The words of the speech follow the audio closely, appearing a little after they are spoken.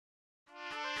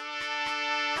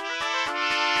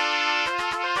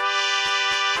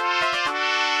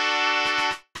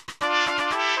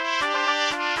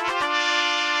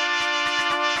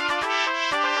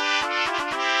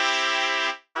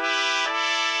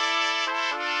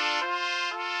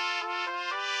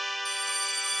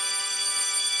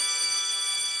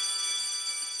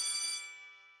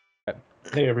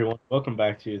Hey everyone, welcome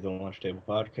back to the LunchTable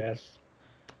podcast,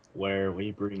 where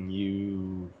we bring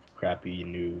you crappy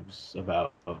news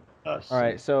about us All and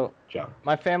right, so junk.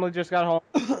 my family just got home.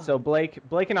 So Blake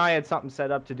and I had something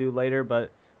set up to do later,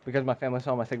 but because my family's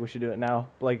home, I think we should do it now.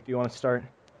 Blake, do you want to start?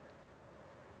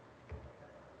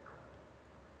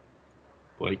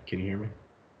 Blake, can you hear me?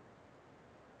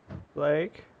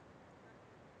 Blake?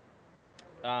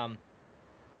 Um,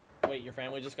 Wait, your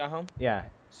family just got home? Yeah,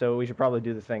 so we should probably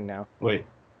do the thing now. Wait,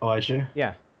 Elijah?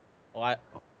 Yeah. Well,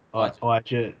 Elijah.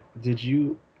 Elijah, did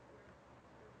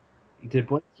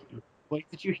Blake,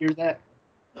 did you hear that?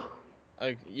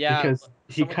 Yeah, Because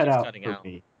he someone cut keeps out cutting for out.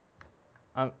 me.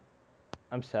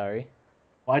 I'm sorry.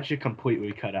 Elijah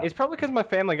completely cut out. It's probably because my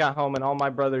family got home and all my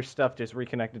brother's stuff just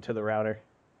reconnected to the router.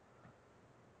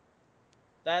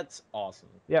 That's awesome.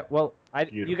 Yeah, well, you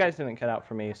Beautiful. guys didn't cut out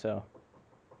for me, so.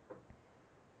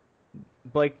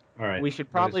 Blake, All right, we should that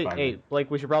is probably, fine, hey, then. Blake,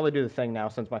 we should probably do the thing now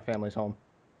since my family's home.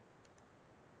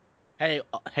 Hey,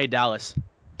 Dallas,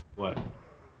 What?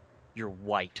 you're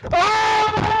white.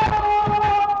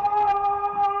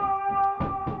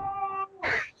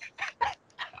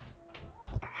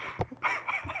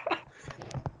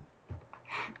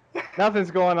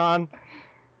 Nothing's going on.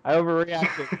 I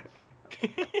overreacted.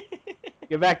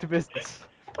 Get back to business.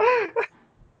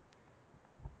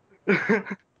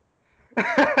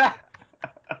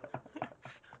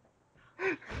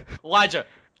 Elijah,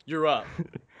 you're up.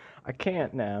 I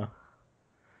can't now.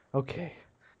 Okay.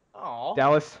 Aw.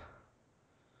 Dallas,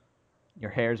 your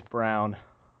hair's brown.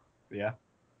 Yeah.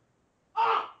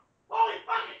 Oh, holy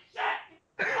fucking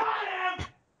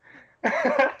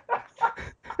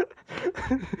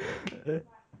shit!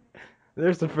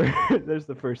 There's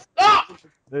the first. Ah!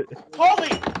 There- Holy!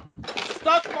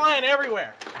 Stuff flying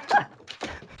everywhere.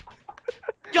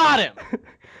 Got him.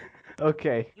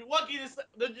 Okay. You're lucky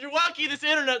this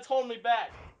internet's holding me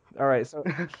back. All right. So,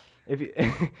 if you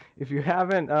if you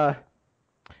haven't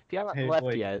Hey, left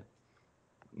Blake. yet.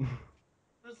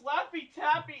 There's Laffy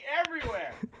Taffy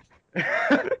everywhere.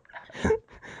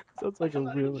 Sounds like a I'm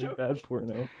not even really joking. bad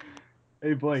porno.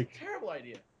 Hey, Blake. Terrible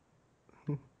idea.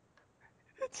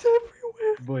 It's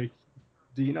everywhere. Blake,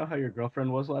 do you know how your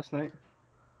girlfriend was last night?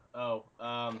 Oh,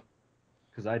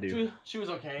 Because I do. she was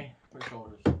okay. Her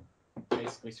shoulders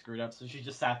basically screwed up, so she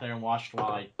just sat there and watched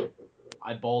while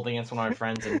I bowled against one of my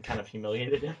friends and kind of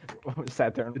humiliated him.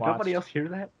 Sat there and Did watched. nobody else hear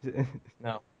that?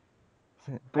 No.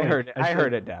 I heard it. I said-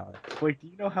 heard it, Dallas. Blake, do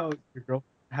you know how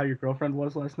your girlfriend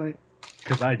was last night?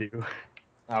 Because I do.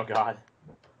 Oh God.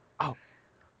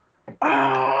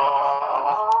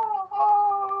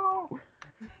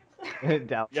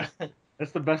 Dallas. Yeah.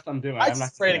 That's the best I'm doing. I I'm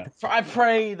not gonna.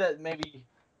 pray that maybe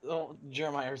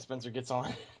Jeremiah or Spencer gets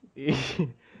on.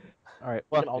 All right.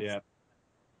 Well, Yeah.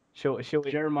 she'll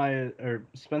Jeremiah or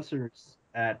Spencer's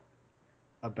at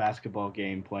a basketball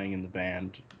game playing in the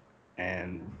band,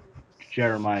 and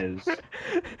Jeremiah's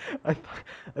I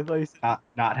thought you said.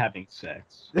 not having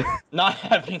sex. Not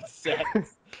having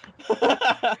sex.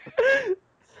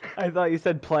 I thought you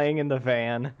said playing in the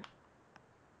van.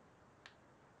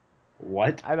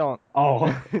 What? I don't. Oh,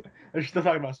 I'm still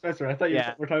talking about Spencer. I thought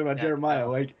Yeah. were talking about Yeah, Jeremiah.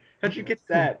 no. Like, how'd you get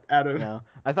that out of? No,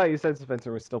 I thought you said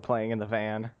Spencer was still playing in the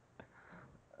van.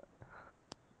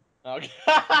 Okay.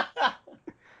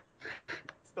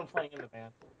 Still playing in the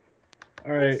band.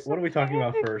 All right, what are we talking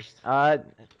about first?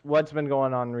 What's been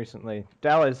going on recently?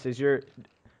 Dallas,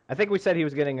 I think we said he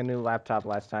was getting a new laptop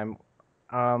last time.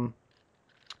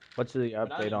 What's the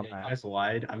update on I that? just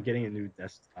lied. I'm getting a new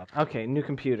desktop. Okay, new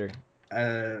computer.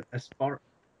 As far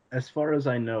as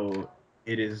I know,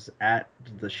 it is at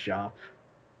the shop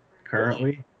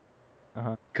currently.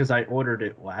 Uh-huh. Because I ordered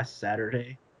it last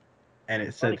Saturday, and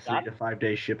it said Already got 3 to 5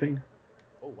 day shipping.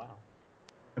 Oh wow.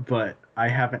 But I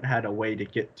haven't had a way to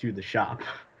get to the shop,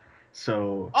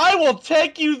 so I will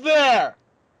take you there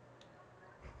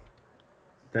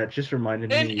that just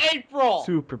reminded in me April.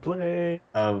 Super play.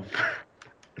 of.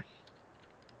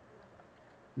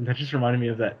 That just reminded me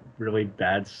of that really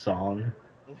bad song.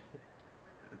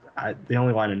 The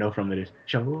only line I know from it is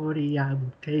 "Jody, I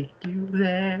will take you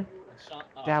there."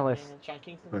 Dallas. Man, Sean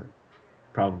Kingston. But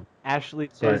probably. Ashley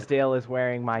But- Tisdale is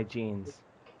wearing my jeans.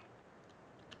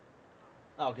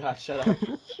 Oh God, shut up.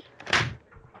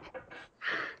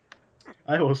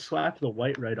 I will slap the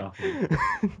white right off you.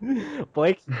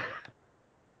 Blake,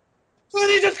 But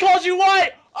he just called you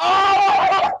white.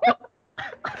 Oh!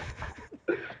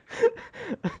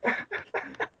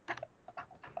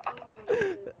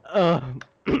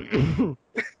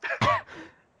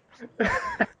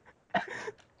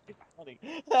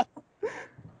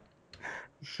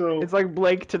 So it's like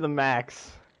Blake to the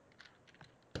max.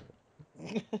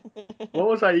 What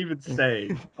was I even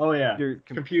saying? Oh yeah, Your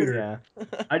computer. Yeah.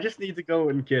 I just need to go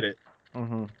and get it,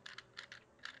 Mm-hmm.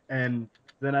 and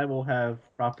then I will have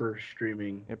proper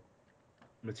streaming Yep.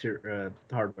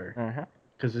 hardware. Uh-huh.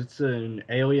 Because it's an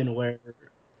Alienware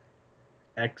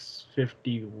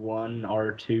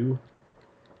X51R2. Is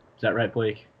that right,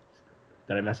 Blake?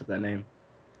 Did I mess up that name?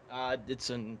 It's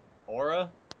an Aura.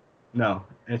 No,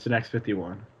 it's an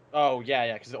X51. Oh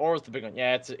yeah, because the Aura's the big one.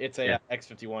 Yeah, it's a Yeah.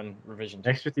 X51 revision.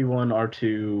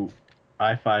 X51R2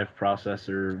 i5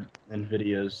 processor,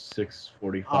 NVIDIA's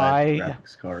 645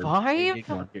 graphics card, 5?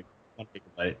 1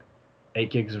 gigabyte,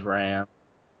 8 gigs of RAM.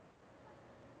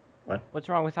 What? What's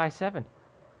wrong with i7?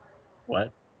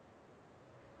 What?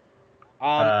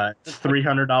 It's It's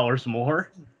 $300 more.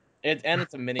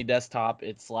 it's a mini desktop.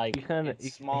 It's like You couldn't- it's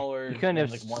you- smaller you couldn't than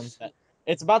have like one set.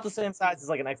 It's about the same size as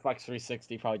like an Xbox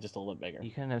 360, probably just a little bit bigger.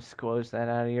 You couldn't have squozed that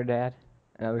out of your dad?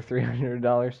 Another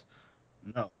 $300?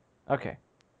 No, Okay.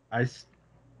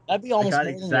 That'd be I almost got more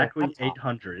than your exactly laptop.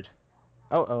 800.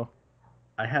 Oh.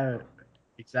 I had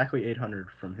exactly 800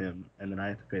 from him, and then I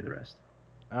had to pay the rest,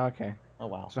 Okay. Oh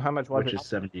wow. So how much was which it? is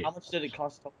 78. How much did it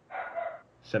cost?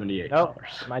 $78. Nope.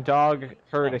 My dog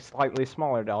heard a slightly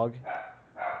smaller dog.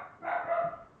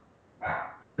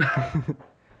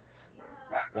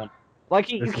 Like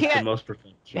you This is the can't most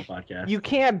professional podcast. you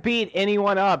can't beat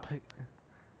anyone up.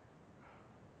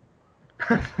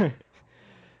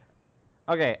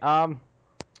 Okay,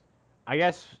 I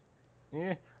guess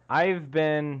I've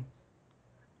been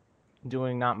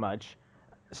doing not much.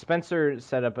 Spencer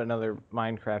set up another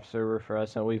Minecraft server for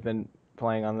us, and we've been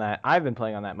playing on that. I've been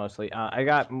playing on that mostly. I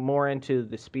got more into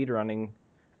the speedrunning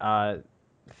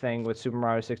thing with Super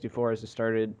Mario 64 as I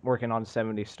started working on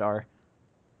 70 Star.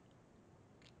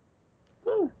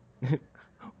 Woo!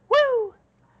 Woo!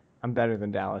 I'm better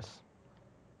than Dallas.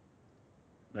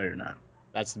 No, you're not.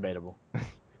 That's debatable.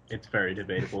 It's very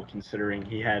debatable considering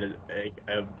he had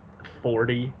a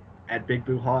 40 at Big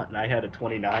Boo Haunt and I had a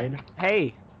 29.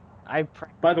 Hey,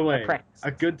 By the way, practiced.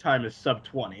 a good time is sub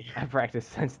 20. I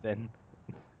practiced since then.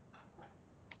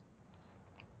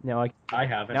 Now I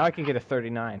haven't. Now I can get a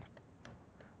 39.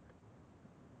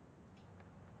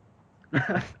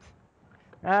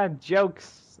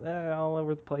 Jokes all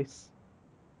over the place.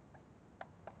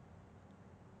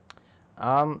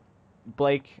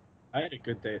 Blake. I had a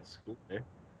good day at school today.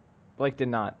 Blake did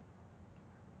not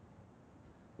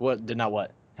What did not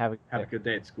what? have a good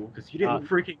day at school because you didn't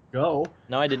freaking go.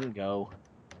 No, I didn't go.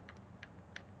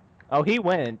 Oh, he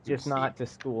went, just not to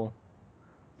school.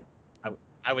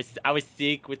 I was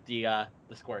sick with the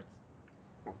squirts.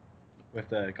 With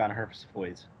the gonorrhea.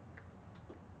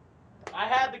 I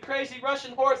had the crazy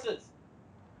Russian horses.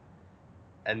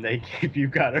 And they gave you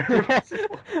gonorrhea.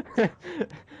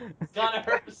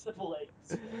 Gonorrhea.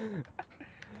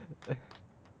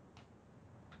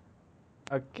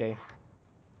 Okay.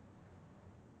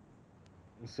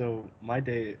 So my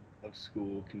day of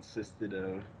school consisted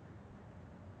of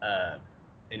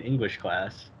an English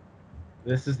class.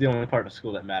 This is the only part of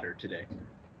school that mattered today.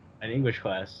 An English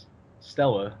class.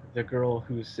 Stella, the girl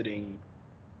who's sitting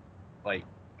like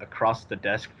across the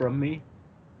desk from me,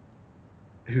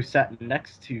 who sat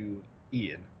next to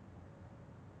Ian,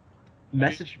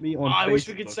 messaged me on Facebook. I wish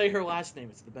we could say her last name.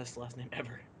 It's the best last name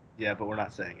ever. Yeah, but we're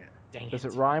not saying it. Dang Does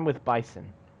it rhyme with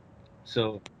bison?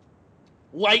 So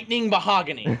Lightning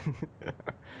Mahogany.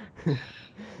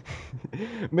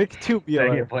 McTubular.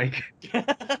 dang it, Blake.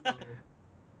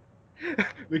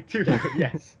 McTubular,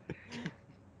 yes.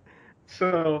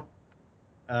 So,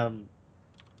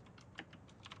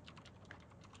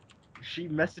 she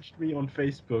messaged me on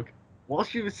Facebook while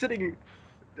she was sitting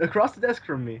across the desk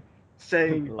from me,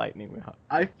 saying, Lightning.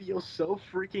 I feel so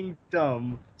freaking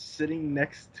dumb sitting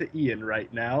next to Ian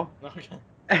right now. Okay.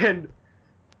 And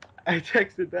I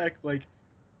texted back, like,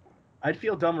 I'd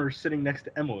feel dumber sitting next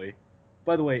to Emily.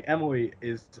 By the way, Emily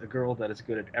is a girl that is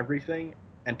good at everything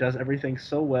and does everything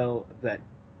so well that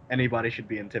anybody should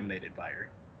be intimidated by her.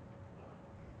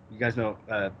 You guys know,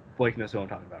 Blake knows who I'm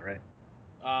talking about, right?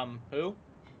 Who?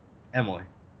 Emily.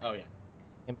 Oh yeah.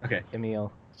 Okay.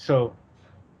 Emil. So,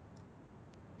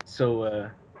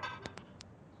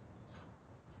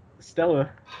 Stella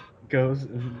goes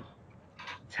and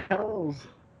tells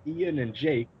Ian and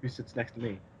Jake, who sits next to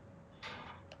me,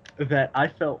 that I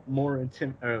felt more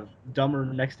dumber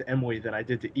next to Emily than I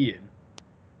did to Ian.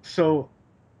 So,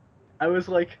 I was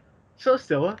like, so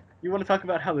Stella, you want to talk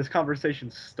about how this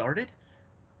conversation started?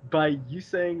 By you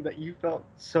saying that you felt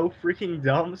so freaking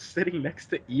dumb sitting next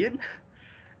to Ian?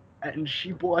 And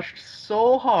she blushed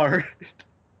so hard.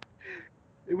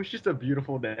 It was just a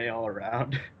beautiful day all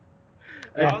around.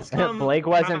 How's come Blake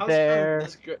wasn't how's there.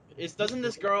 Come doesn't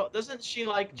this girl doesn't she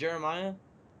like Jeremiah?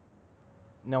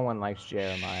 No one likes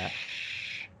Jeremiah.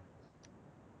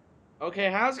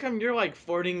 Okay, how's come you're like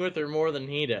flirting with her more than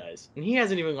he does, and he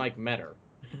hasn't even like met her?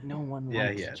 No one Yeah,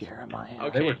 likes he has. Jeremiah.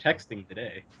 Okay. They were texting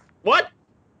today. What?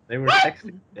 They were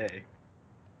texting today.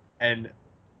 And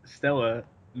Stella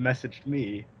messaged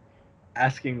me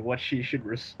asking what she should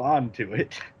respond to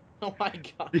it. Oh my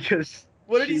god. Because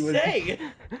What did she he was- say?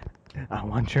 I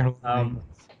want your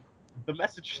the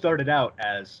message started out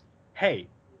as, "Hey."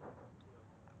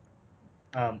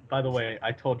 By the way,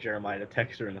 I told Jeremiah to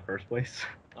text her in the first place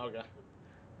Okay.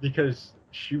 because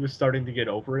she was starting to get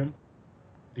over him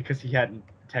because he hadn't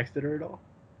texted her at all.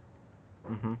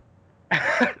 Mm-hmm.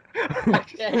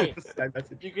 Okay. That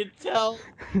message. You could tell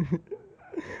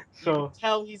So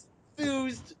he's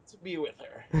enthused to be with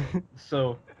her.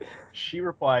 so she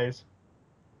replies,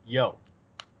 "Yo."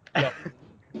 Yo.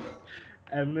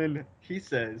 And then he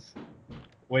says,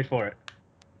 wait for it,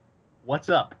 "What's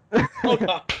up?" Oh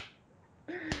god.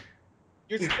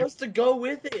 You're supposed to go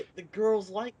with it. The girls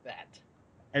like that.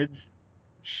 And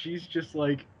she's just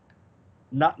like,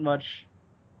 not much,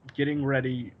 getting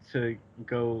ready to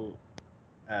go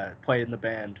play in the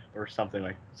band or something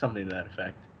to that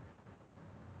effect.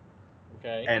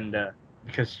 Okay. And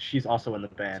because she's also in the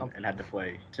band and had to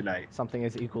play tonight. Something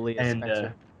as equally as And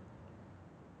Spencer.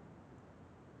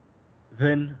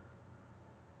 then,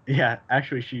 yeah,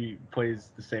 actually she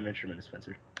plays the same instrument as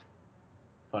Spencer.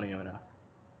 Funny enough.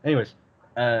 Anyways,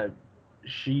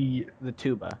 she The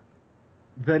tuba.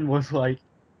 then was like,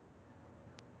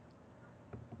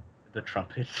 the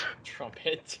trumpet.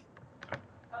 Trumpet.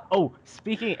 Oh,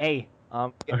 speaking A,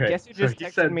 Okay, guess who so just he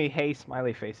texted said- me, hey,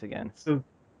 smiley face again? So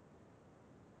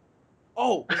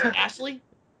Oh, was it Ashley?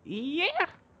 Yeah.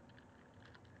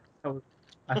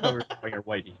 I thought we were calling her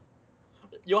Whitey.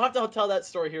 You'll have to tell that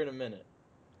story here in a minute.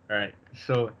 All right.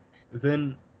 So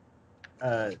then,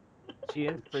 She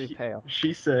is pretty pale.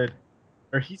 she said,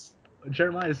 or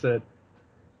Jeremiah said,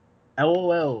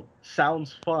 "LOL,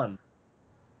 sounds fun.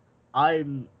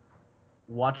 I'm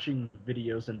watching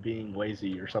videos and being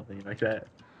lazy," or something like that.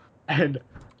 And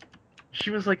she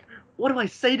was like, "What do I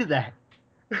say to that?"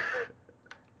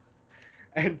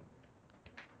 And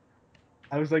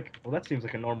I was like, "Well, that seems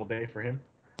like a normal day for him."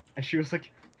 And she was like,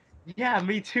 "Yeah,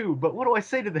 me too, but what do I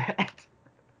say to that?"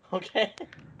 Okay.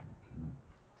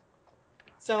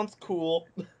 Sounds cool.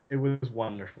 It was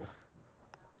wonderful.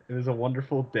 It was a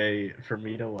wonderful day for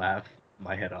me to laugh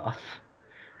my head off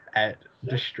at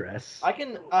distress. I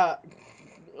can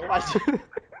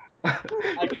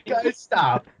Guys,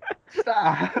 stop.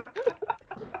 Stop.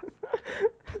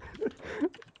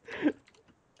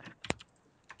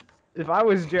 If I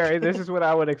was Jerry, this is what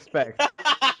I would expect.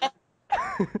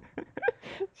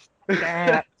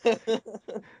 Stat.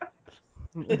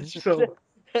 So,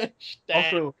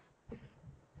 also,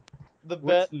 the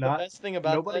let's the not- best thing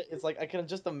about nobody- that is like I can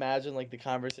just imagine like the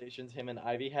conversations him and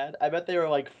Ivy had. I bet they were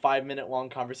like 5-minute long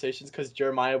conversations because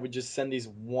Jeremiah would just send these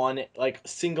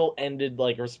single-ended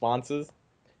like responses.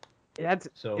 That's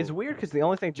So, it's weird because the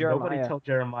only thing nobody Jeremiah. tell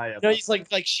Jeremiah. You know, he's like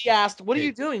she asked, "What are Hey.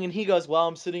 you doing?" And he goes, "Well,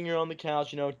 I'm sitting here on the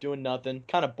couch, doing nothing,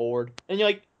 kind of bored." And you're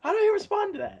like, "How do I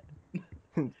respond to that?"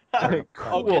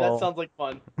 Cool. Okay, that sounds like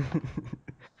fun.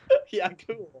 Yeah,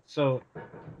 cool. So,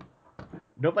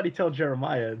 nobody tell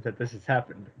Jeremiah that this has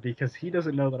happened because he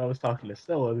doesn't know that I was talking to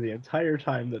Stella the entire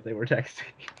time that they were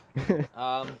texting.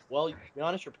 Well, to be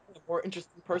honest, you're probably a more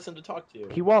interesting person to talk to.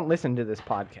 He won't listen to this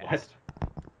podcast.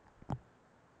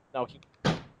 No, he.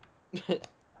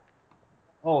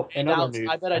 Oh, And another Alex, news.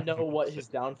 I bet I know what his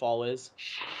downfall is.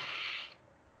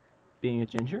 Being a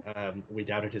ginger. We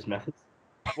doubted his methods.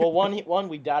 Well, one,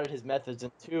 we doubted his methods,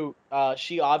 and two,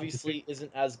 she obviously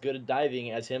isn't as good at diving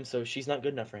as him, so she's not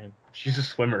good enough for him. She's a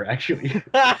swimmer, actually. Isn't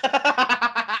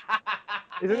that-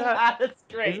 That's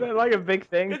great? Isn't that like a big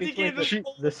thing 'Cause he between gave this She-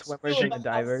 whole the spiel swimmers and the about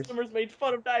how divers? Swimmers made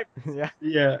fun of divers. Yeah.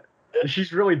 Yeah,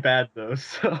 she's really bad though.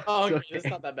 So Oh, it's okay, it's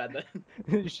not that bad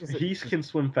then. She's a- He can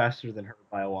swim faster than her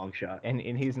by a long shot, and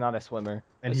he's not a swimmer.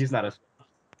 and he's not a.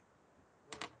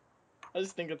 I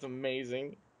just think it's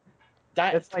amazing.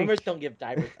 It's like- Swimmers don't give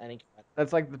divers any credit.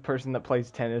 That's like the person that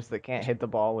plays tennis that can't hit the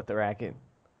ball with the racket.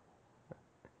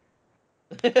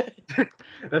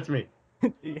 That's me.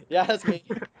 Yeah, that's me.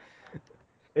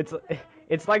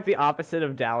 It's like the opposite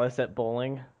of Dallas at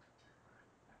bowling.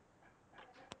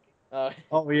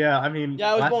 Oh yeah, I mean.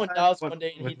 Yeah, I was last bowling time Dallas when- one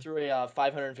day, and he threw a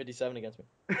 557 against me.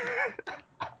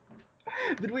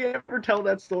 Did we ever tell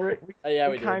that story? Yeah,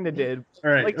 We we did. kind of did.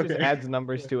 All right. Like just okay. adds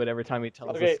numbers to it every time he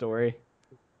tells Okay. a story.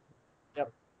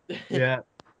 Yeah,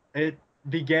 it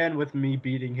began with me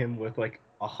beating him with like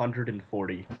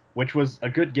 140, which was a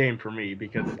good game for me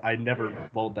because I never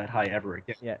rolled that high ever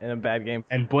again. Yeah, in a bad game.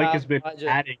 And Blake has been Elijah.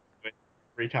 adding to it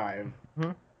every time.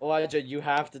 Elijah, you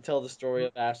have to tell the story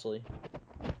of Ashley.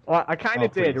 Well, I kind Oh,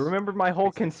 of did. please. Remember my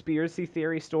whole conspiracy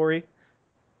theory story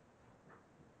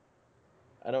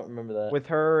I don't remember that. with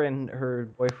her and her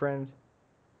boyfriend,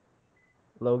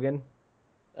 Logan?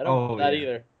 I don't remember that yeah.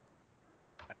 either.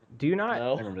 Do you not? I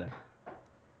No. remember that.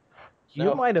 You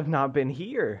No. might have not been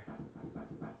here.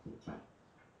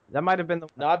 That might have been the.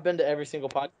 No, I've been to every single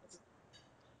podcast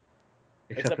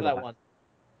except for that one.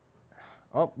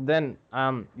 Oh, then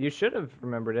you should have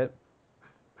remembered it.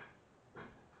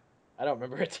 I don't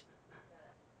remember it.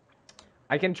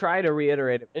 I can try to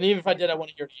reiterate it. And even if I did, I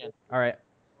want to hear it again. All right,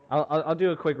 I'll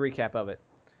do a quick recap of it.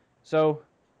 So,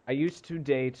 I used to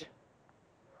date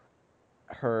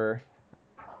her.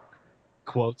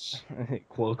 Quotes.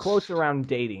 Quotes around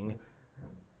dating.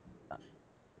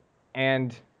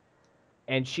 And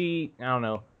she, I don't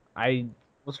know.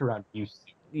 What's around used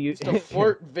to? Used to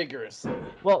flirt vigorously.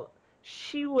 Well,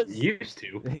 she was Used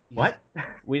to? What?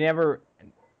 We never.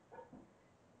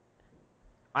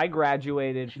 I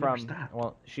graduated She never from. stopped.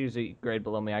 Well, she was a grade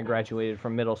below me. I graduated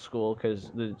from middle school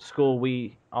because the school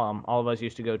we all of us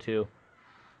used to go to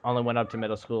only went up to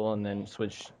middle school and then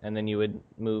switched, and then you would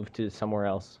move to somewhere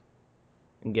else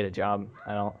and get a job.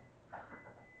 I don't.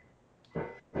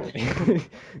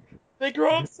 They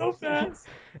grow up so fast.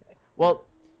 Well,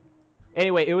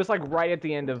 anyway, it was like right at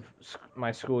the end of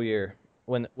my school year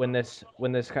when this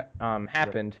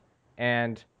happened,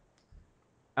 and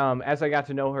as I got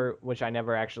to know her, which I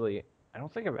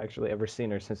don't think I've actually ever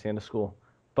seen her since the end of school,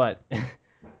 but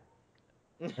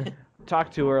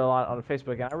talked to her a lot on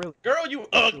Facebook, and Girl, you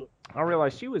ugly. I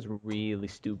realized she was really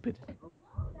stupid.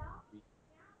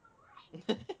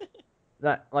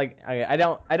 Not like I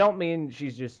don't mean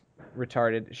she's just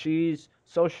retarded. She's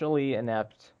socially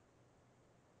inept.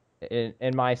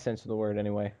 In my sense of the word,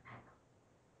 anyway.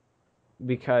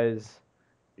 Because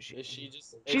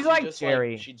she's like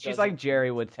Jerry. She's like Jerry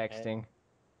with texting.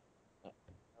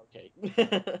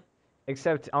 Okay.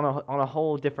 Except on a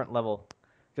whole different level.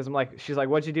 Because she's like,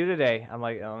 what'd you do today? I'm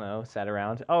like, I don't know, sat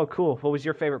around. Oh, cool. What was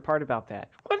your favorite part about that?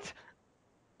 What?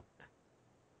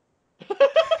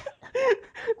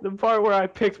 The part where I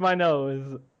picked my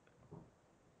nose.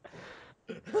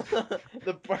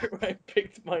 The part where I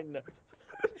picked my nose.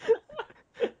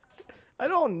 I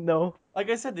don't know. Like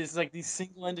I said, this is like these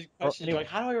single-ended questions. anyway. Like,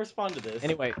 how do I respond to this?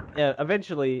 Anyway,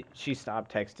 eventually she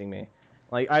stopped texting me.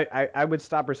 Like I would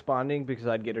stop responding because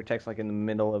I'd get her text like in the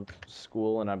middle of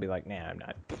school, and I'd be like, nah, I'm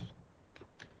not.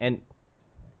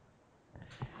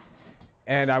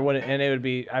 And I wouldn't, and it would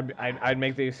be I'd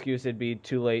make the excuse it'd be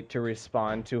too late to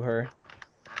respond to her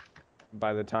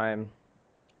by the time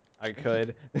I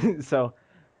could. So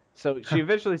she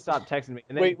eventually stopped texting me.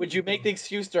 And then, Wait, would you make the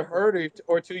excuse to her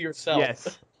or to yourself?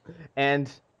 Yes.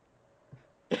 And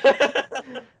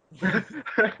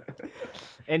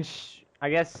I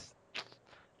guess,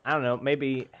 I don't know,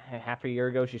 maybe half a year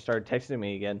ago she started texting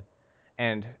me again,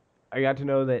 and I got to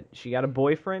know that she got a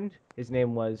boyfriend. His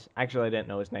name was, actually I didn't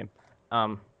know his name.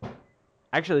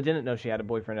 Actually I didn't know she had a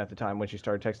boyfriend at the time when she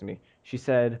started texting me. She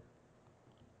said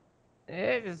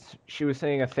she was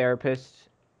saying a therapist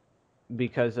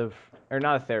because of, or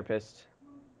not a therapist.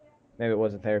 Maybe it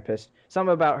was a therapist.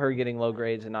 Something about her getting low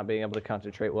grades and not being able to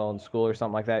concentrate well in school or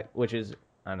something like that, which is,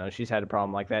 I don't know, she's had a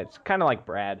problem like that. It's kind of like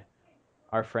Brad,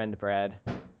 our friend Brad.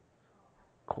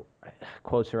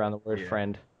 Quotes around the word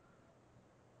friend.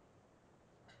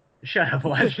 Shut up,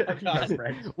 Elijah.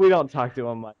 We don't talk to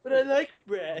him much. But I like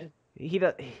Brad. He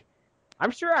does.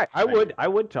 I'm sure I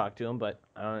would talk to him, but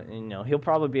he'll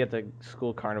probably be at the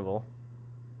school carnival.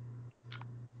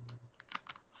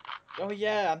 Oh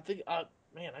yeah, I'm thinking.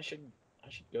 Man, I should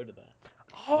go to that.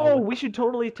 Oh, we should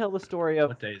totally tell the story of.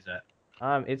 What day is that?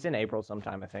 It's in April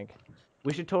sometime, I think.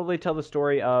 We should totally tell the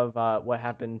story of what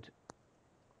happened.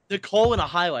 Nicole in a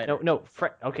highlighter. No.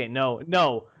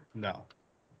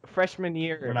 Freshman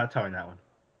year. We're not telling that one.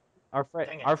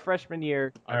 Our freshman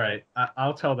year. All right,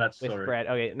 I'll tell that story. With Brad.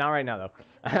 Okay, not right now though.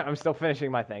 I'm still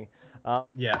finishing my thing.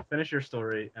 Yeah, finish your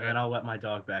story, and then I'll let my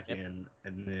dog back in,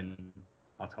 and then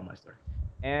I'll tell my story.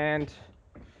 And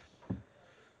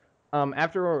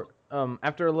after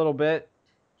a little bit,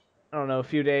 I don't know, a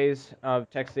few days of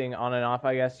texting on and off,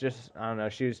 I guess. Just, I don't know.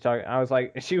 She was talking. I was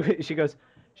like, she goes,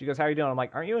 how are you doing? I'm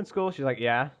like, aren't you in school? She's like,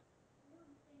 yeah.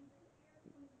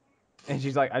 And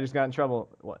she's like, I just got in trouble.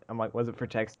 What? I'm like, was it for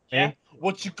texting? Yeah.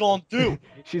 What you gonna do?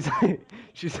 she's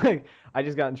like, I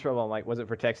just got in trouble. I'm like, was it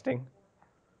for texting?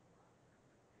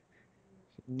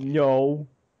 No.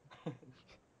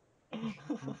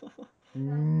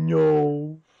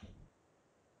 No.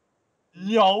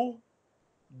 No.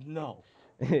 No.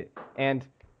 And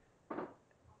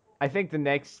I think the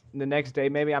next day,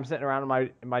 maybe I'm sitting around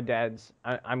in my dad's.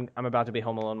 I'm about to be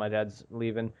home alone. My dad's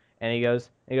leaving, and he goes,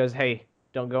 hey,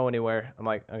 don't go anywhere. I'm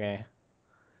like, okay.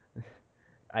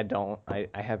 I don't. I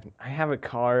have a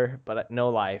car, but no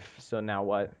life. So now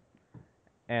what?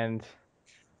 And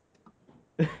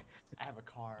I have a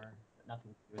car, but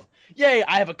nothing good. Yay!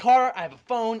 I have a car. I have a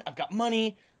phone. I've got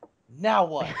money. Now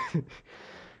what?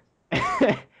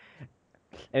 and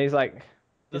he's like,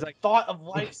 The thought of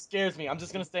life scares me. I'm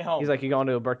just gonna stay home. he's like, you going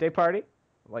to a birthday party?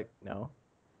 I'm like, no.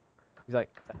 He's like,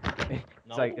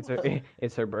 No.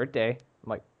 it's her birthday. I'm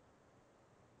like,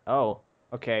 oh,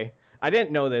 okay. I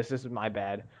didn't know this. This is my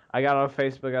bad. I got on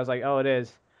Facebook. I was like, oh, it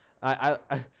is.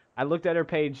 I looked at her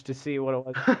page to see what it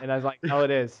was, and I was like, oh, it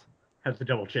is. Have to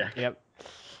double check. Yep.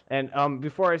 And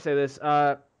before I say this,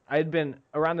 I'd been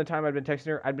around the time I'd been texting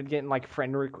her, I'd been getting like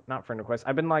not friend requests.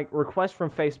 I've been like requests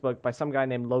from Facebook by some guy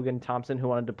named Logan Thompson who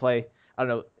wanted to play. I don't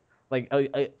know, like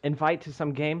a invite to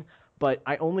some game, but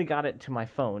I only got it to my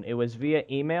phone. It was via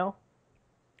email,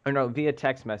 or no, via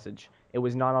text message. It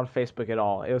was not on Facebook at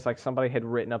all. It was like somebody had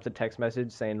written up the text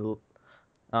message saying,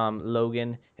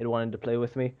 Logan had wanted to play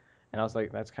with me, and I was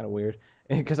like, that's kind of weird,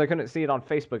 because I couldn't see it on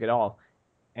Facebook at all,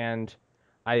 and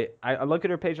I look at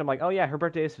her page. I'm like, oh yeah, her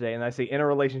birthday is today, and I see in a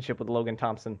relationship with Logan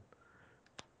Thompson,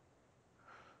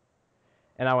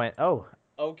 and I went, oh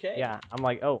Okay. yeah. I'm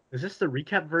like, oh, Is this the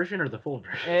recap version or the full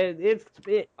version?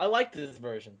 I like this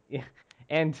version. Yeah,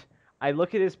 and I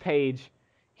look at his page.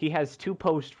 He had two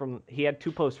posts from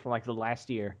like the last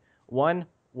year. One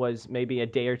was maybe a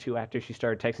day or two after she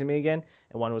started texting me again,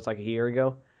 and one was like a year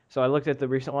ago. So I looked at the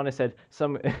recent one and said,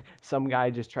 some guy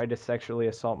just tried to sexually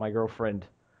assault my girlfriend.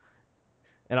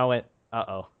 And I went,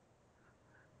 uh-oh.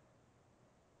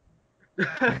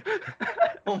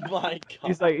 Oh my god.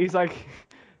 He's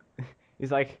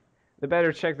like, they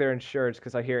better check their insurance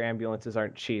because I hear ambulances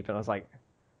aren't cheap. And I was like,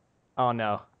 oh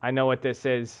no, I know what this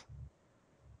is.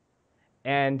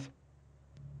 And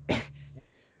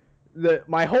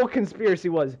my whole conspiracy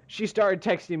was she started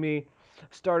texting me,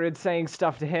 started saying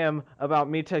stuff to him about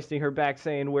me texting her back,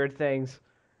 saying weird things.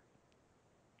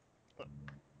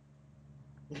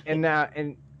 And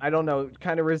I don't know,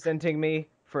 kind of resenting me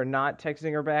for not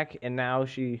texting her back, and now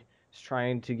she's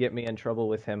trying to get me in trouble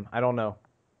with him. I don't know.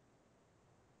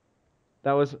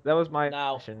 That was my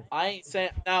Now, impression. I ain't saying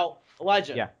now,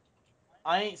 Elijah. Yeah.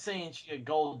 I ain't saying she a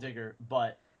gold digger,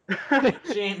 but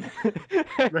she ain't.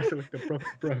 Wrestling with the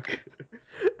broke.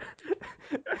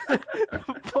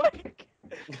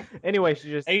 Anyway, she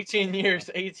just 18 years.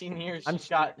 18 years. I'm She's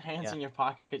got sure- hands yeah. in your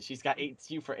pocket. She's got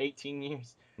you for 18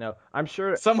 years. no. I'm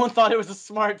sure. Someone thought it was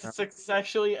smart to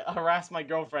sexually harass my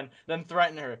girlfriend, then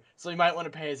threaten her. So you might want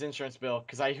to pay his insurance bill,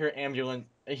 because I hear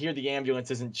the ambulance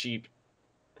isn't cheap.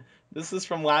 This is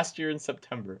from last year in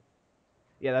September.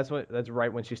 Yeah, that's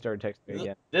right when she started texting me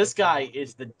again. This guy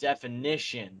is the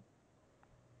definition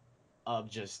of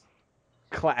just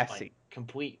Classy. like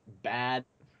complete bad,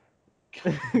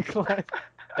 Classy.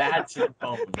 bad to the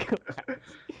bone.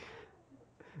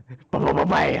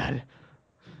 Bad.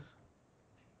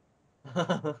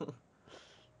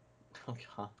 Oh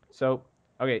god. So,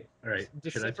 okay. All right.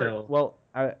 Should I December- tell? Well,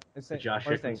 the Josh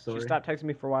one Hickman thing. story? She stopped texting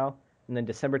me for a while, and then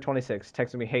December 26th,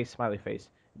 texted me, hey, smiley face.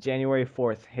 January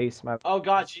 4th, hey, smiley. Oh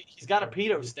god, he's got a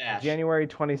pedo stash. January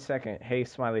 22nd, hey,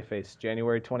 smiley face.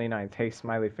 January 29th, hey,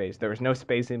 smiley face. There was no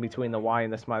space in between the Y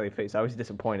and the smiley face. I was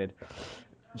disappointed.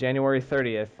 January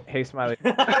 30th, hey, smiley.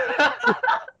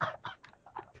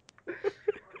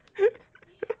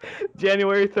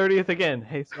 January 30th again,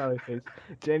 hey, smiley face.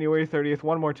 January 30th,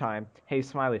 one more time, hey,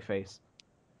 smiley face.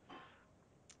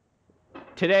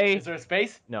 Today. Is there a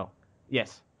space? No.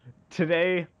 Yes.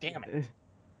 Today. Damn it.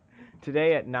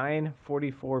 Today at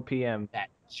 9:44 p.m. That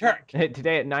jerk.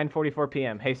 Today at 9:44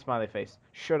 p.m. Hey, smiley face.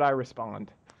 Should I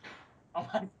respond? Oh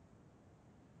my.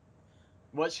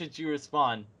 What should you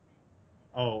respond?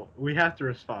 Oh, we have to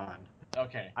respond.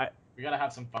 Okay. We gotta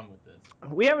have some fun with this.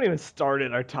 We haven't even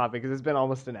started our topic because it's been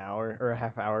almost an hour or a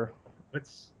half hour.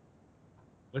 Let's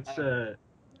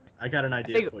I got an I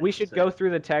idea. think for what we you should said. go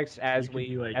through the text as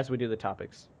You could we do the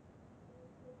topics.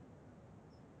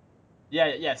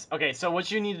 Yeah, yes. Okay, so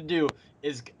what you need to do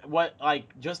is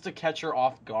just to catch her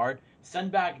off guard,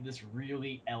 send back this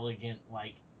really elegant,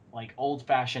 like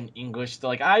old-fashioned English. So,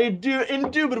 I do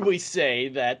indubitably say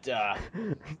that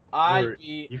Or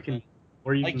you can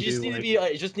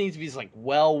it just needs to be like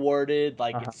well worded,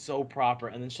 like Uh-huh. it's so proper,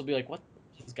 and then she'll be like, "What?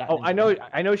 He's got." Oh, I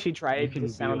know she tried You to can be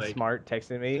sound like, smart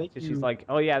texting me. "Thank She's you." like,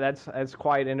 "Oh yeah, that's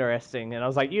quite interesting," and I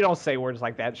was like, "You don't say words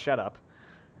like that. Shut up."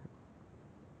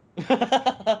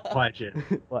 Quiet,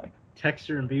 Jim. What? Text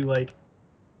her and be like,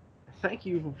 "Thank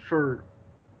you for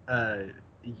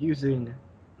using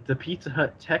the Pizza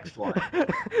Hut text line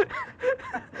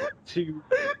to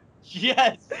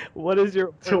Yes. What is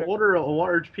your order a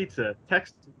large pizza.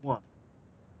 Text 1.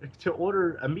 To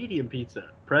order a medium pizza,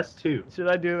 press 2. Should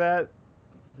I do that?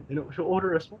 To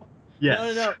order a small.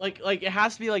 Yes. No. Like it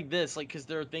has to be like this, like because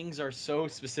their things are so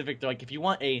specific. They're like, if you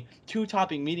want a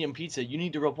 2-topping medium pizza, you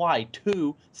need to reply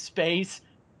 2 space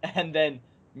and then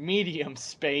medium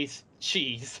space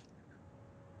cheese.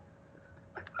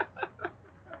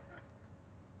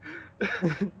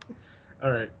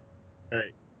 All right.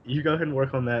 You go ahead and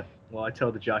work on that while I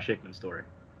tell the Josh Hickman story.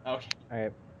 Okay. All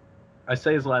right. I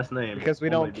say his last name Because we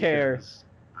only don't care.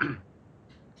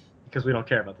 Because we don't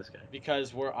care about this guy.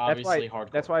 Because we're obviously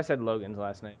hardcore. That's why I said Logan's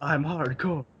last name. I'm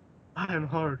hardcore. I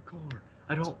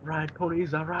don't ride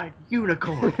ponies. I ride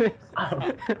unicorn.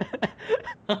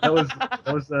 That was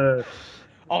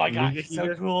Oh my god, Niga it's so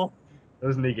Higa? cool. That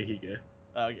was Niga Higa.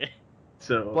 Okay.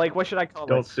 So Blake, what should I call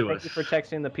Don't this? sue Thank us. you for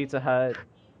texting the Pizza Hut.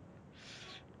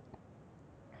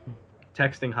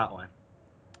 texting hotline.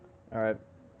 All right.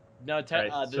 No,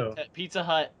 Right, Pizza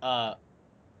Hut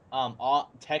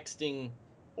texting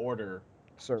order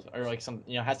Service. or like some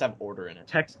has to have order in it.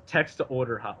 Text to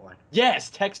order hotline. Yes,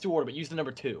 text to order, but use the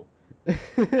number 2.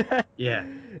 Yeah.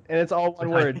 And it's all one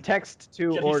word. Text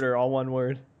to Yes. order, all one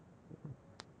word.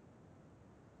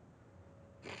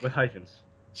 With hyphens.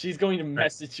 She's going to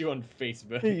message you on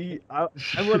Facebook. I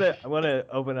wanna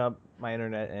open up my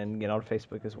internet and get on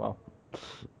Facebook as well.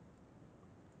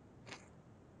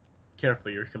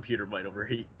 Careful, your computer might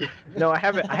overheat. No, I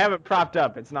have it propped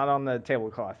up. It's not on the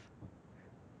tablecloth.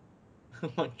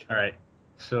 Oh my god. All right.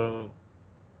 So,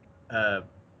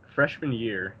 freshman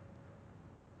year,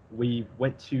 we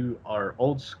went to our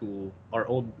old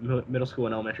middle school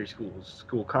and elementary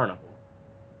school carnival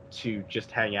to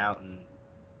just hang out and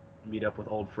meet up with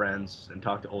old friends and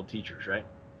talk to old teachers, right?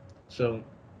 So,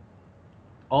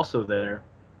 also there,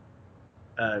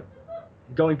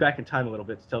 going back in time a little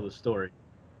bit to tell the story,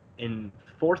 in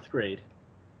 4th grade,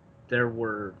 there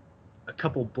were a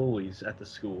couple bullies at the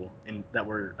school that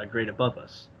were a grade above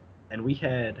us, and we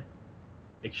had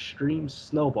extreme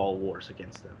snowball wars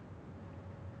against them.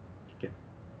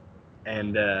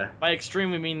 And By extreme,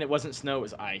 we mean it wasn't snow; it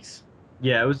was ice.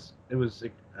 yeah, it was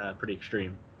pretty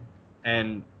extreme.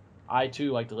 And I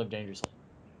too like to live dangerously.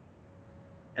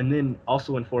 and then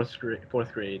also in fourth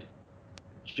grade,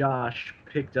 Josh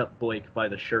picked up Blake by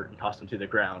the shirt and tossed him to the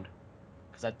ground.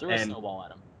 Because I threw a snowball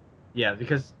at him. Yeah,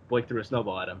 because Blake threw a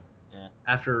snowball at him. Yeah.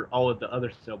 After all of the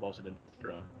other snowballs had been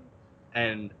thrown,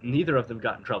 and neither of them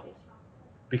got in trouble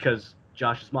because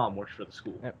Josh's mom works for the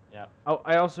school. Yep. Yeah. Oh,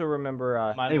 I also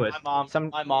remember. My mom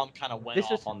kind of went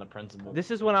off on the principal.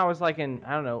 This is when I was like in,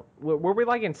 I don't know, were we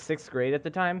like in 6th grade at the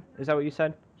time? Is that what you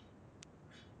said?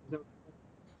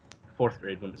 4th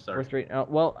grade when it started. 4th grade.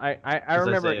 Well, I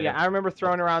remember. Yeah, I remember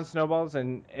throwing around snowballs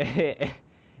and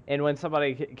and when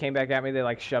somebody came back at me, they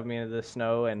like shoved me into the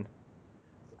snow and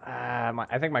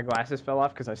I think my glasses fell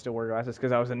off because I still wear glasses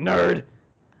because I was a nerd.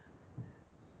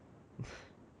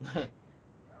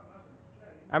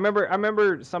 I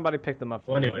remember somebody picked them up.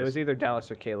 Well, anyways, it was either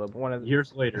Dallas or Caleb. One of the...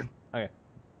 Years later. Okay.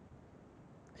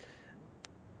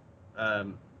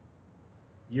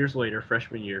 Years later,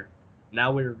 freshman year.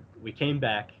 Now we came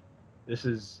back. This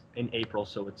is in April,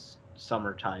 so it's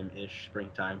summertime-ish,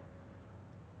 springtime.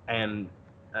 And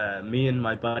me and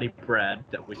my buddy Brad,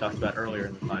 that we talked about earlier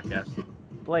in the podcast.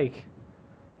 Blake.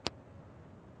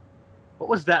 What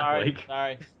was that, Blake?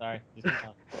 Sorry.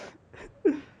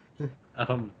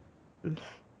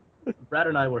 Brad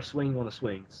and I were swinging on the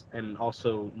swings, and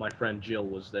also my friend Jill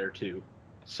was there too.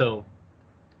 So,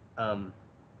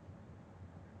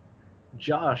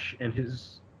 Josh and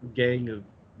his gang of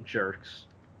jerks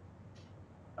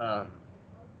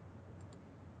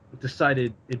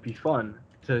decided it'd be fun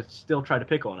to still try to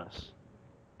pick on us,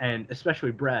 and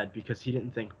especially Brad, because he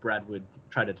didn't think Brad would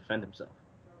try to defend himself.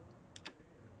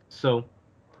 So.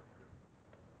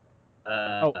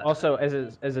 Also, as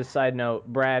a side note,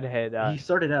 Brad had he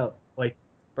started out like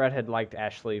Brad had liked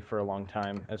Ashley for a long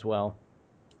time as well.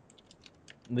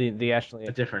 The Ashley.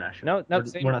 A different Ashley. No,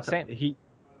 we're not same.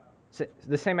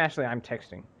 The same Ashley I'm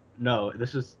texting. No,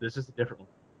 this is a different one.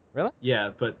 Really?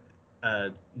 Yeah, but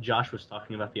Josh was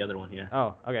talking about the other one here.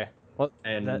 Oh, okay. Well,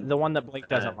 and the one that Blake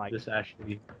doesn't like. This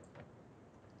Ashley.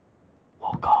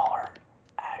 We'll call her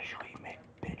Ashley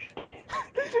McBitch.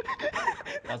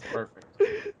 That's perfect.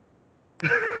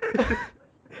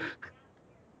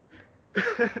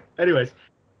 Anyways,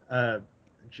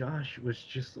 Josh was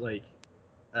just like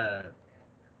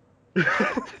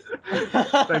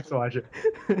Thanks, Elijah.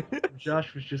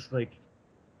 Josh was just like,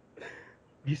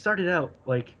 he started out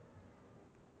like,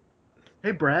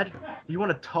 "Hey, Brad, you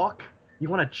want to talk? You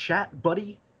want to chat,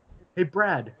 buddy? Hey,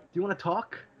 Brad, do you want to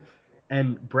talk?"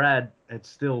 And Brad had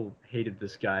still hated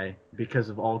this guy because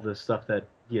of all the stuff that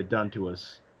he had done to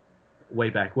us way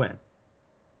back when.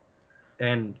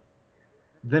 And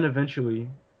then eventually,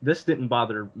 this didn't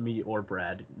bother me or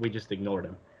Brad. We just ignored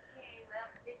him.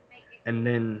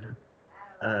 And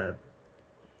uh,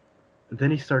 then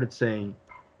he started saying,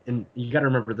 and you got to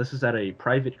remember, this is at a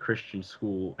private Christian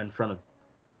school in front of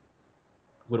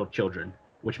little children,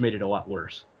 which made it a lot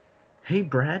worse. "Hey,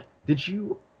 Brad, did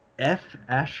you F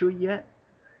Ashley yet?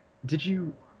 Did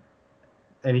you?"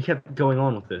 And he kept going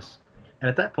on with this. And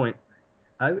at that point,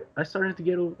 I started to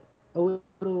get a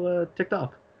little ticked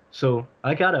off. So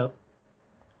I got up.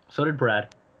 So did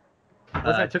Brad.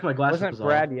 I took my glasses wasn't off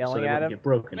Brad so yelling they at wouldn't him? get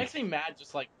broken. Makes me mad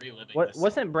just like reliving What this.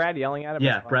 wasn't Brad yelling at him?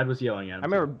 Yeah, as well? Brad was yelling at him. I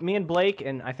remember me and Blake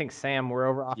and I think Sam were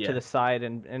over off Yeah. to the side,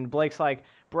 and Blake's like,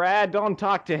 "Brad, don't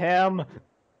talk to him."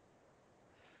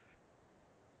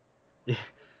 Yeah.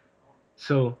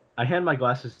 So I hand my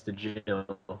glasses to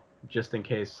Jill just in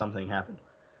case something happened.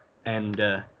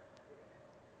 And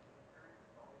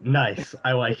nice,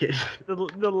 I like it.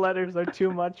 The letters are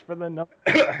too much for the number.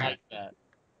 Like that.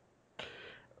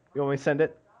 You want me to send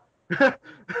it?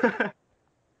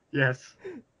 Yes.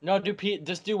 No,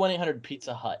 just do 1-800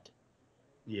 Pizza Hut.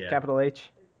 Yeah. Capital H.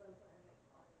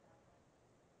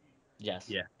 Yes.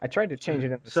 Yeah. I tried to change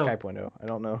it in the So- Skype window. I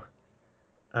don't know.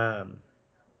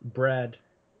 Brad,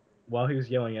 while he was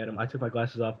yelling at him, I took my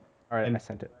glasses off. All right, And- I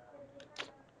sent it.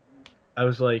 I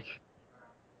was like,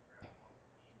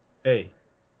 "Hey,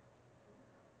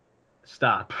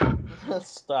 stop."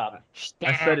 Stop.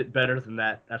 I said it better than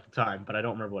that at the time, but I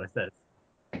don't remember what I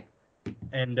said.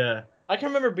 And I can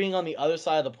remember being on the other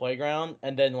side of the playground,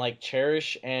 and then like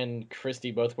Cherish and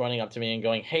Christy both running up to me and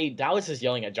going, "Hey, Dallas is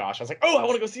yelling at Josh." I was like, "Oh, I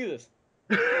want to go see this."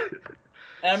 And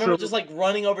I remember So- just like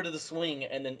running over to the swing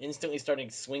and then instantly starting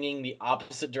swinging the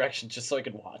opposite direction just so I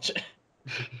could watch.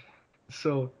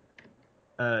 So,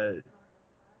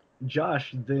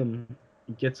 Josh then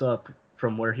gets up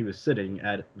from where he was sitting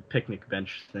at the picnic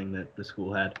bench thing that the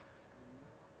school had,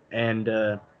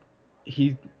 and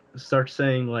he starts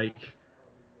saying like,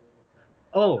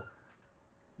 "Oh,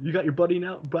 you got your buddy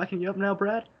now backing you up now,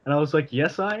 Brad?" And I was like,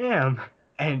 "Yes, I am."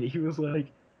 And he was like,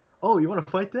 "Oh, you want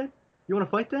to fight then? You want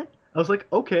to fight then?" I was like,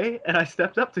 "Okay," and I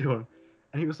stepped up to him,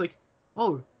 and he was like,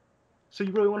 "Oh, so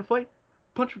you really want to fight?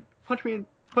 Punch me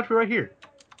right here."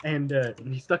 And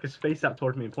he stuck his face out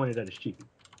towards me and pointed at his cheek.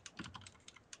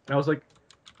 And I was like,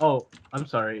 "Oh, I'm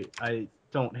sorry, I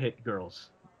don't hit girls."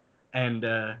 And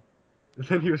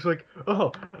then he was like,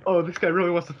 "Oh, this guy really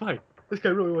wants to fight. This guy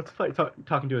really wants to fight."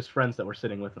 Talking to his friends that were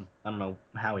sitting with him. I don't know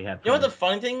how he had. You know what the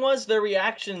friends. funny thing was? Their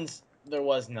reactions, there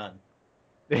was none.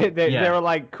 They Yeah. were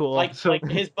like, "Cool." Like, So- like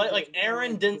his buddy, like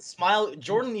Aaron didn't smile.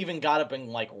 Jordan even got up and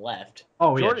like left.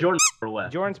 Oh yeah, Jordan- Jordan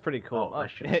left. Jordan's pretty cool. Oh, I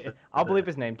should've said I'll that. believe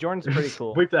his name. Jordan's pretty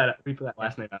cool. Bleep that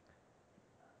last name out.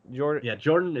 Jordan. Yeah,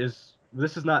 Jordan is.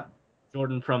 This is not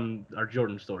Jordan from our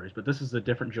Jordan stories, but this is a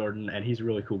different Jordan, and he's a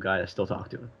really cool guy. I still talk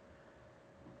to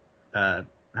him.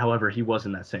 However, he was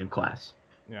in that same class.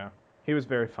 Yeah, he was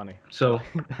very funny. So,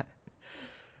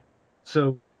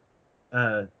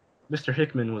 Mr.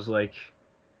 Hickman was like,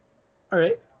 "All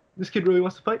right, this kid really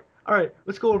wants to fight. All right,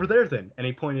 let's go over there then." And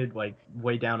he pointed like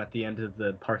way down at the end of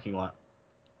the parking lot.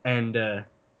 And at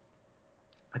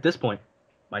this point,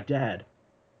 my dad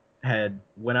had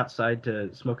went outside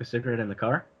to smoke a cigarette in the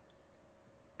car.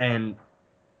 And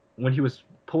when he was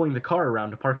pulling the car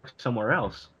around to park somewhere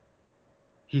else,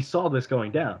 he saw this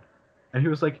going down. And he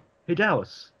was like, "Hey,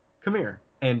 Dallas, come here."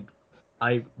 And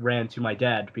I ran to my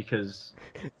dad because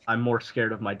I'm more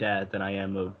scared of my dad than I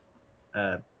am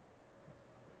of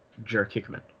Jerk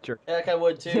Hickman. Yeah, like I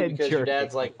would too, Yeah, because your jerk.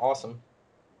 dad's like awesome.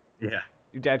 Yeah.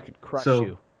 Your dad could crush So-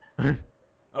 you.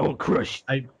 I will crush.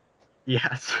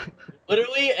 Yes.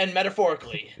 Literally and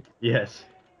metaphorically. Yes.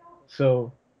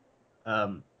 So,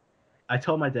 I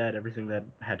told my dad everything that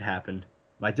had happened.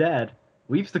 My dad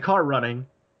leaves the car running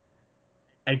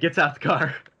and gets out the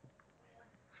car.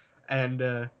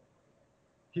 And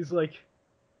he's like,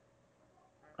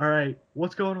 "All right,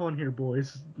 what's going on here,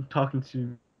 boys?" Talking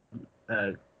to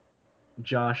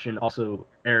Josh and also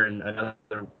Aaron,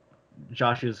 another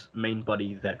Josh's main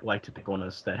buddy that liked to pick on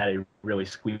us, that had a really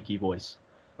squeaky voice.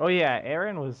 Oh yeah,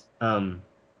 Aaron was.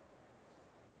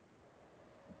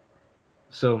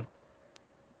 So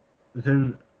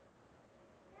then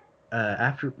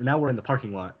after now we're in the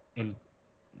parking lot and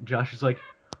Josh is like,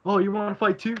 "Oh, you want to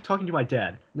fight too?" Talking to my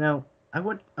dad. Now I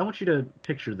want you to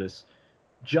picture this.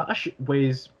 Josh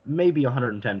weighs maybe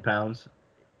 110 pounds,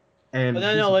 and But no,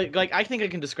 he's no, like I think I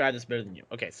can describe this better than you.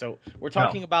 Okay, so we're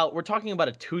talking about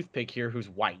a toothpick here who's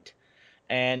white,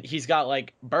 and he's got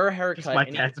like burr just haircut. my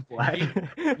And dad's black.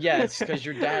 yes, because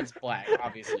your dad's black,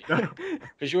 obviously. No.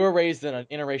 Because you were raised in an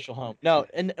interracial home. No,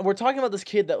 and we're talking about this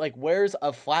kid that like wears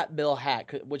a flat bill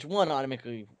hat, which one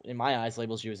automatically, in my eyes,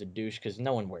 labels you as a douche because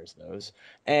no one wears those.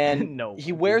 And No,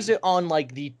 he wears it on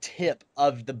like the tip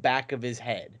of the back of his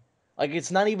head. Like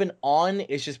it's not even on;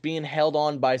 it's just being held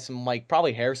on by some like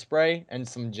probably hairspray and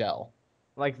some gel.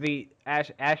 like the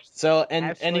Ash. So and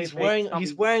Ashley he's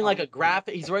makes wearing like a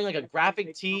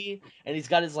graphic tee, and he's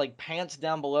got his like pants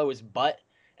down below his butt,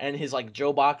 and his like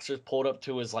Joe boxers pulled up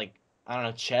to his like I don't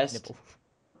know chest. nipple.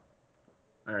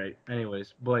 All right.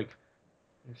 Anyways, Blake,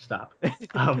 stop.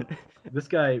 This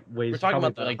guy weighs We're talking probably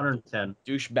about the, about like, 110.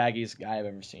 Douchebaggiest guy I've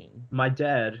ever seen. My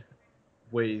dad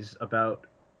weighs about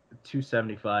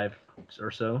 275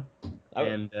 or so, I-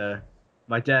 and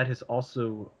my dad has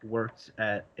also worked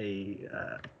at a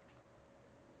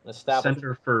Established.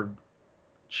 center for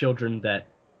children that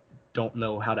don't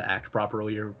know how to act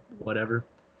properly or whatever.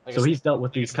 Like So a, he's dealt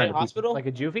with like a these state kind of people. hospital. Like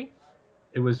a juvie?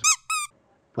 It was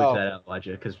put Oh, that okay. out,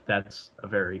 Elijah, because that's a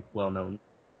very well-known.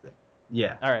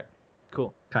 Yeah, All right,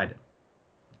 cool. kind of.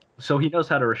 So he knows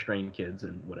how to restrain kids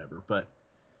and whatever. But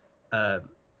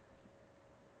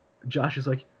Josh is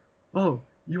like, "Oh,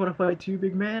 you want to fight too,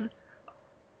 big man?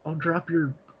 I'll drop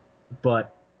your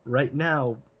butt right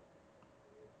now,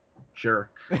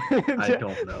 jerk." I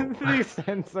don't know. These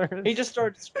censors. He just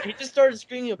started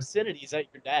screaming obscenities at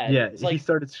your dad. Yeah, It's like,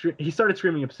 he started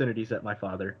screaming obscenities at my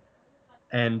father,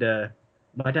 and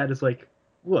my dad is like,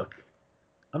 "Look,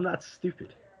 I'm not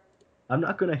stupid. I'm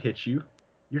not gonna hit you.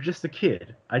 You're just a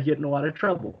kid. I'd get in a lot of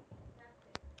trouble.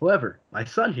 However, my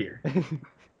son here,"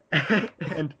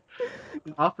 and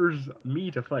offers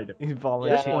me to fight him. He's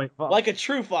yeah, point- like a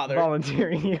true father.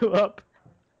 volunteering you up.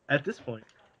 At this point,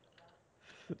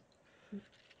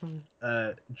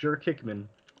 Jerk Hickman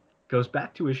goes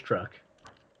back to his truck,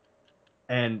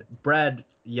 and Brad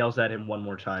yells at him one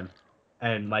more time,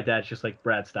 and my dad's just like,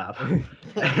 "Brad, stop,"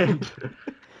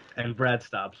 and Brad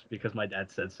stops because my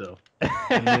dad said so,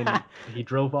 and then he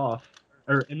drove off,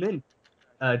 and then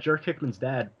Jerk Hickman's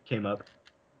dad came up,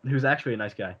 who's actually a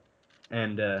nice guy,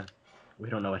 and we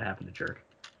don't know what happened to Jerk.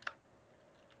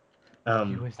 He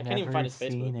was I can't even never find his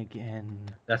seen Facebook. again.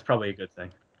 That's probably a good thing.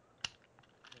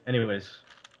 Anyways,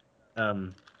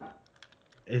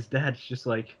 his dad's just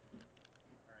like,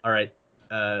 "All right,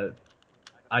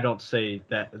 I don't say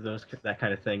that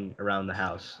kind of thing around the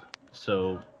house,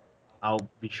 so I'll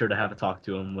be sure to have a talk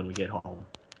to him when we get home."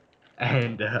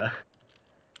 And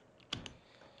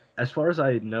as far as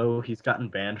I know, he's gotten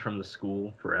banned from the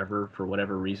school forever for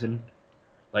whatever reason.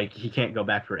 Like he can't go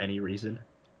back for any reason,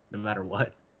 no matter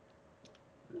what.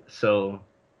 So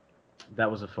that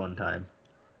was a fun time.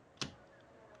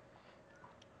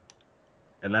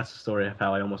 And that's the story of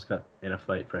how I almost got in a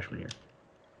fight freshman year.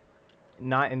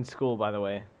 Not in school, by the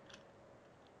way.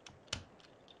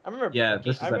 I remember. Yeah, breaking,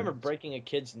 this is I at- remember breaking a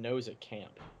kid's nose at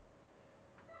camp.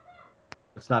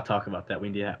 Let's not talk about that.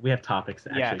 We have topics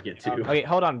to Yeah. actually get to. Okay,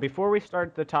 hold on. Before we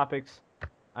start the topics,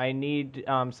 I need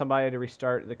somebody to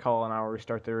restart the call, and I'll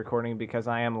restart the recording because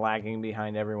I am lagging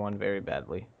behind everyone very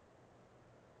badly.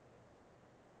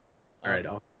 All right,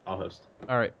 I'll host.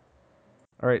 All right.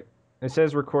 It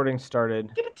says recording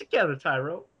started. Get it together,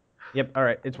 Tyro. Yep. All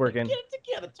right, it's working. Get it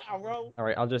together, Tyro. All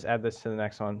right, I'll just add this to the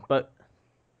next one. But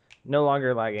no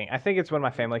longer lagging. I think it's when my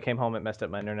family came home, it messed up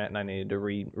my internet, and I needed to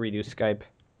redo Skype.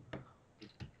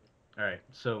 All right,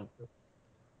 so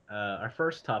our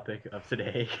first topic of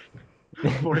today,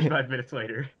 45 minutes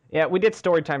later. Yeah, we did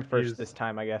story time first Is- this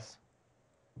time, I guess.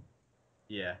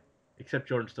 Yeah, except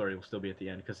Jordan's story will still be at the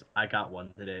end because I got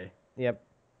one today. Yep.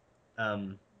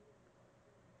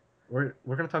 We're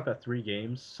gonna talk about 3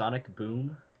 games: Sonic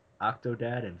Boom,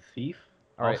 Octodad, and Thief.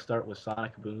 All I'll right. start with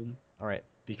Sonic Boom All right.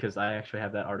 because I actually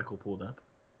have that article pulled up.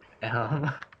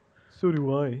 So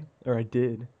do I. Or I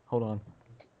did. Hold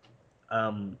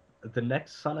on. The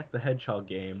next Sonic the Hedgehog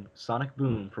game, Sonic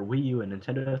Boom for Wii U and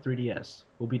Nintendo 3DS,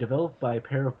 will be developed by a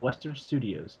pair of Western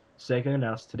studios, Sega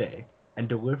announced today, and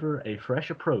deliver a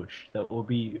fresh approach that will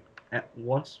be at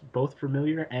once both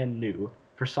familiar and new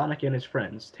for Sonic and his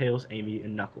friends, Tails, Amy,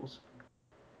 and Knuckles.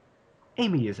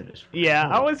 Amy isn't his friend. Yeah,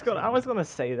 Come I on, was gonna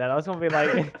say that. I was gonna be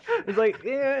like, it's like,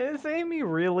 yeah, is Amy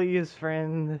really his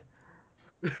friend?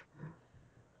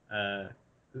 The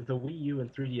Wii U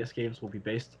and 3DS games will be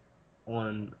based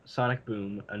on Sonic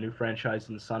Boom, a new franchise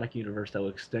in the Sonic universe that will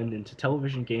extend into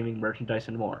television, gaming, merchandise,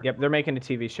 and more. Yep, they're making a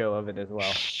TV show of it as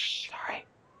well. Sorry.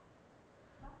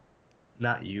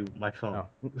 Not you, my phone.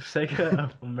 Oh. Sega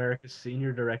of America's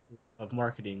Senior Director of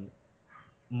Marketing,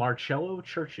 Marcello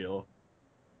Churchill.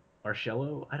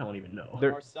 Marcello? I don't even know.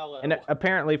 Marcelo. And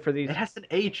apparently for these It has an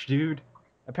H, dude.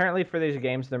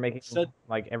 games, they're making Said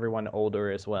like everyone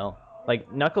older as well.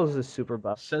 Like Knuckles is super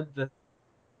buff.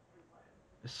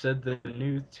 said the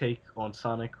new take on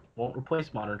Sonic won't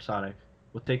replace modern Sonic,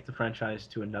 will take the franchise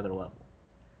to another level.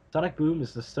 Sonic Boom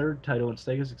is the third title in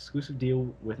Sega's exclusive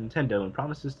deal with Nintendo and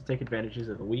promises to take advantages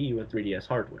of the Wii U and 3DS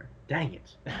hardware. Dang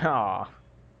it. Aw.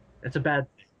 That's a bad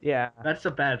thing. Yeah. That's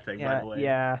a bad thing, by Yeah. the way.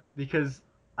 Yeah. Because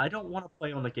I don't want to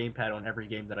play on the gamepad on every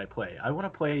game that I play. I want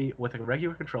to play with a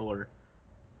regular controller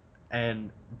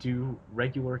and do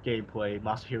regular gameplay.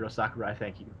 Masahiro Sakurai,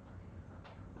 thank you.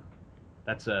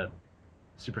 That's a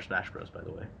Super Smash Bros. By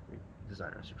the way,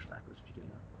 designer of Super Smash Bros. If you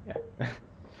didn't know.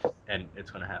 Yeah. And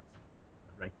it's gonna have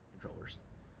regular controllers.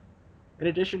 In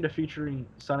addition to featuring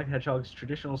Sonic the Hedgehog's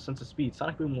traditional sense of speed,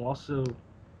 Sonic Boom will also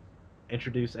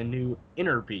introduce a new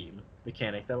inner beam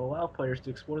mechanic that will allow players to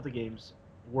explore the game's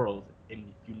world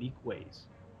in unique ways.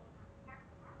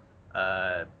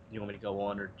 You want me to go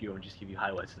on, or do you want me to just give you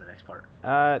highlights in the next part?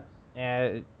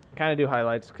 Yeah, kind of do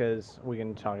highlights because we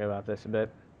can talk about this a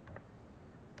bit.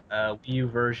 Wii U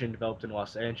version developed in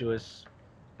Los Angeles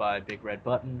by Big Red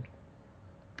Button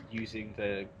using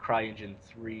the CryEngine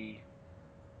 3.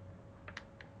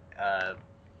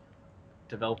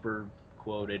 Developer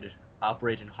quoted,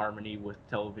 operate in harmony with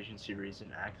television series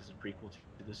and act as a prequel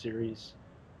to the series.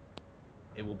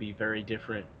 It will be very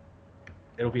different.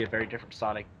 It'll be a very different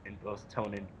Sonic in both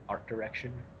tone and art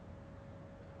direction.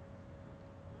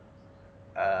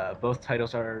 Both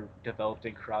titles are developed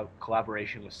in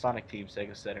collaboration with Sonic Team,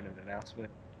 Sega said in an announcement.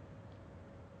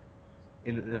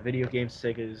 In the video game,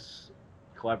 Sega's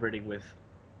collaborating with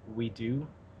We Do.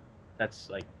 That's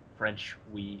like French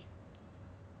We,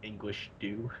 English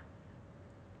Do.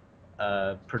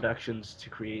 Productions to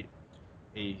create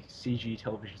a CG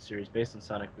television series based on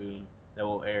Sonic Boom that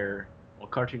will air on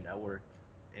Cartoon Network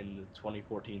in the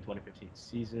 2014-2015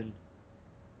 season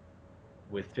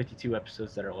with 52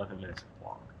 episodes that are 11 minutes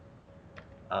long.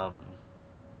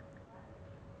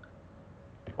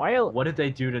 What did they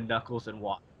do to Knuckles and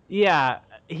why? Yeah,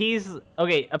 he's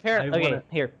okay. Apparently, wanna-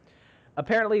 here.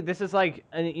 Apparently, this is like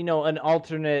an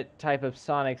alternate type of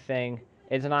Sonic thing.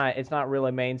 It's not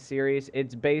really main series.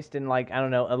 It's based in like I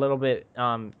don't know a little bit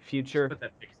future. Put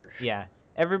that picture. Yeah.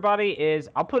 Everybody is.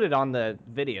 I'll put it on the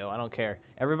video. I don't care.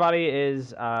 Everybody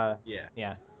is. Yeah.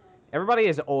 Yeah. Everybody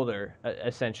is older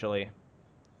essentially,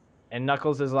 and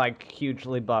Knuckles is like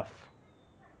hugely buff.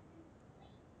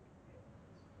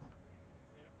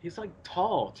 He's like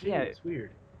tall too. Yeah. It's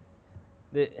weird.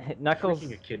 The Knuckles.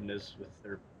 Freaking echidnas with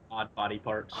their odd body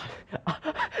parts.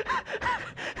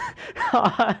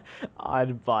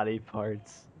 Odd body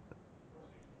parts.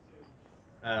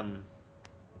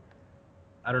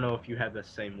 I don't know if you have the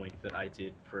same link that I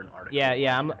did for an article.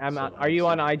 Yeah. I'm. Are you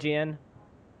on IGN?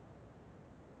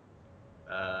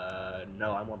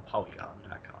 No, I'm on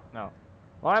Polygon.com. No.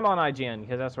 Well, I'm on IGN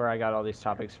because that's where I got all these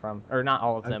topics from, or not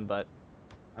all of them, but.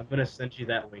 I'm gonna send you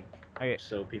that link. Okay.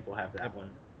 So people have that one.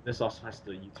 This also has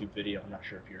the YouTube video. I'm not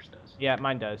sure if yours does. Yeah,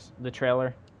 mine does. The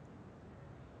trailer.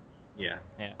 Yeah.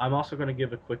 Yeah. I'm also gonna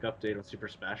give a quick update on Super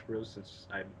Smash Bros. Since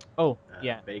I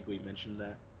vaguely mentioned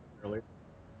that earlier.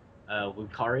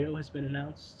 Lucario has been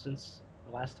announced since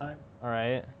the last time. All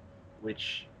right.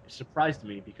 Which surprised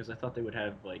me because I thought they would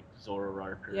have like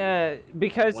Zoroark. Yeah,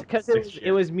 because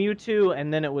it was Mewtwo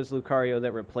and then it was Lucario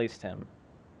that replaced him.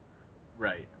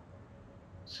 Right.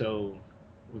 So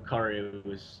Lucario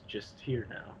is just here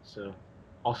now. So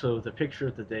also the picture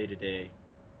of the day today,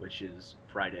 which is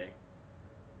Friday,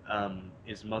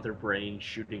 is Mother Brain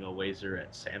shooting a laser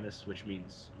at Samus, which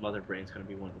means Mother Brain's going to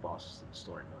be one of the bosses in the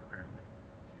story mode apparently.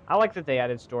 I like that they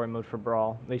added story mode for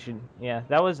Brawl. They should. Yeah,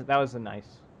 that was a nice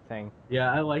thing.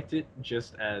 Yeah, I liked it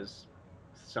just as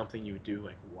something you would do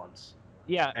like once.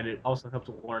 Yeah. And it also helped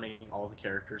learning all the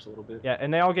characters a little bit. Yeah,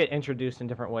 and they all get introduced in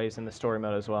different ways in the story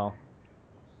mode as well.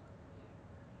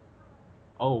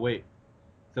 Oh wait,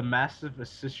 the massive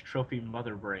assist trophy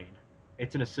Mother Brain.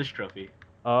 It's an assist trophy.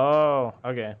 Oh,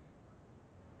 okay.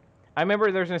 I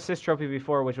remember there's an assist trophy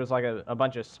before, which was like a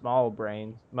bunch of small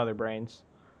brains, Mother Brains.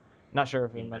 Not sure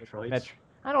if Metroids.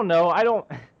 I don't know. I don't.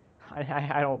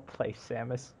 I don't play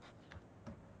Samus.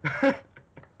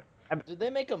 Did they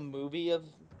make a movie of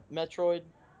Metroid?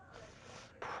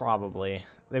 Probably.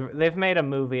 They've made a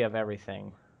movie of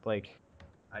everything. Like.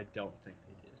 I don't think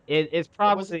they did. It's Wasn't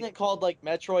probably it called like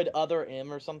Metroid Other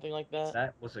M or something like that?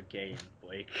 That was a game,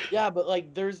 Blake. Yeah, but like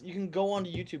you can go onto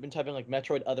YouTube and type in like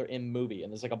Metroid Other M movie,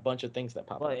 and there's like a bunch of things that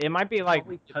pop well, up. it might be like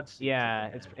Probably cutscenes yeah,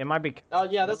 at the end. it might be Oh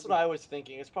yeah, that's what I was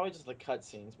thinking. It's probably just the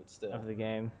cutscenes, but still. of the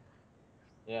game.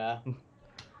 Yeah.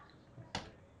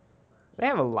 They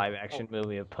have a live action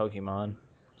movie of Pokemon,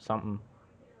 something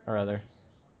or other.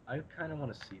 I kind of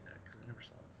want to see that because I never saw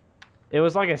it. It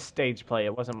was like a stage play.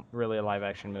 It wasn't really a live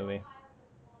action movie.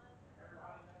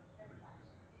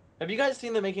 Have you guys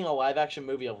seen them making a live action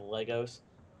movie of Legos?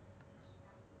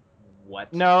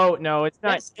 What? No, it's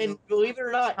not. Yes, and believe it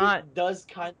or not, not- it does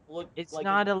kind of look It's like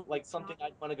not a. like something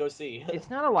I'd want to go see. It's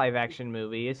not a live action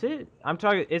movie, is it? I'm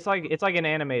talking. It's like an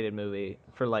animated movie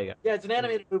for Lego. Yeah, it's an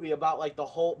animated movie about like the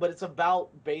whole, but it's about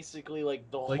basically like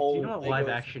the Like, whole. do you know what live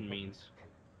Legos- action means?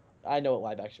 I know what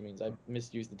live action means. I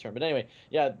misused the term, but anyway,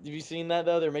 yeah. Have you seen that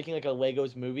though? They're making like a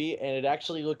Legos movie, and it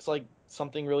actually looks like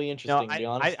something really No, interesting. To be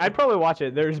honest, I'd probably watch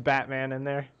it. There's Batman in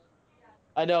there.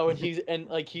 I know, and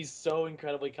he's so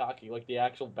incredibly cocky. Like the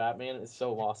actual Batman is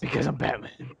so awesome. Because I'm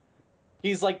Batman.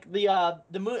 He's like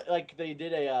like they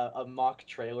did a mock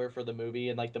trailer for the movie,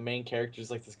 and like the main character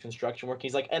is like this construction work.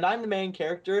 He's like, and I'm the main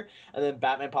character, and then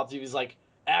Batman pops up. He's like,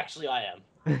 actually, I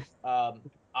am.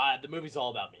 The movie's all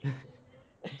about me.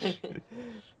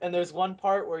 And there's one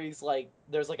part where he's like,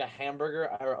 there's like a hamburger.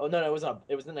 Oh no, it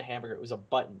wasn't a hamburger. It was a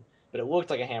button, but it looked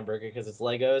like a hamburger because it's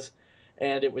Legos.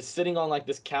 And it was sitting on like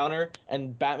this counter,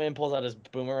 and Batman pulls out his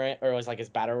boomerang or it's like his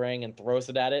batarang and throws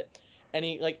it at it. And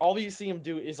he like all you see him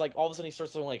do is like all of a sudden he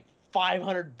starts throwing like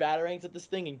 500 batarangs at this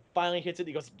thing, and finally hits it. And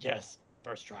he goes, "Yes,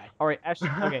 first try." All right, Ashley.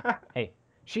 Okay, hey,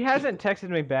 she hasn't texted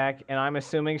me back, and I'm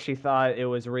assuming she thought it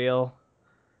was real.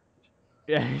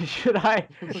 Yeah, should I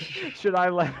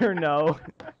let her know?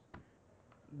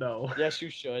 No. Yes, you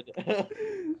should.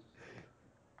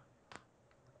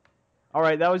 All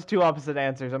right, that was two opposite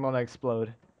answers. I'm gonna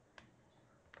explode.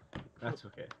 That's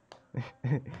okay.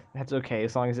 That's okay,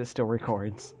 as long as it still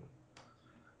records.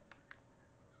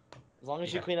 As long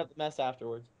as you Yeah. clean up the mess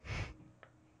afterwards.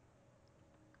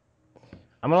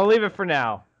 I'm gonna leave it for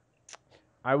now.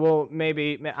 I will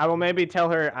maybe tell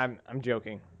her I'm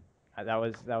joking. That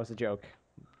was a joke,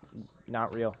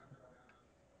 not real.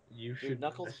 You Dude, should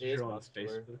Knuckles message is her on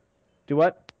muscular. Facebook. Do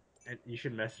what? And you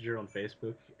should message her on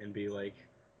Facebook and be like,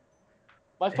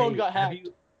 My phone "Hey, got hacked.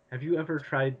 have you ever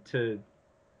tried to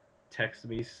text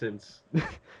me since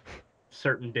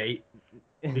certain date?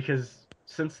 Because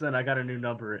since then I got a new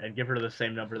number," and give her the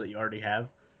same number that you already have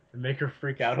and make her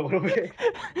freak out a little bit.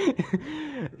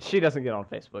 She doesn't get on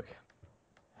Facebook.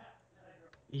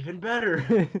 Even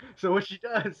better. So what she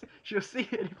does, she'll see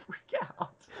it and freak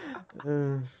out.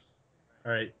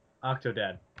 All right,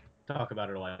 Octodad, talk about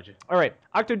it, Elijah. All right,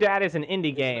 Octodad is an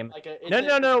indie game.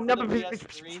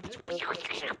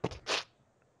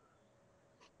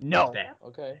 No.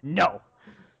 Okay. No.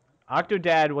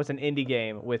 Octodad was an indie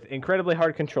game with incredibly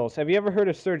hard controls. Have you ever heard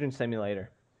of Surgeon Simulator?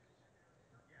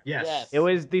 Yes. Yes. It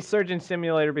was the Surgeon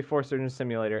Simulator before Surgeon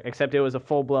Simulator, except it was a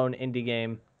full-blown indie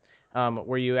game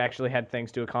where you actually had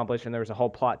things to accomplish and there was a whole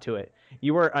plot to it.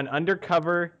 You were an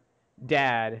undercover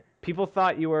dad. People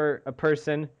thought you were a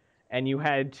person, and you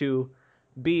had to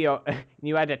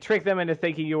trick them into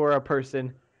thinking you were a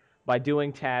person by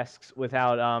doing tasks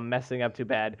without messing up too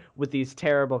bad with these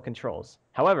terrible controls.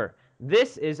 However,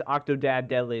 this is Octodad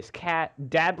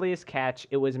Dadliest Catch.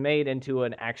 It was made into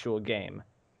an actual game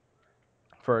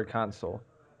for a console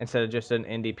instead of just an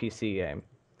indie PC game.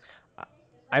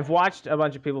 I've watched a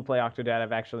bunch of people play Octodad.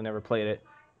 I've actually never played it.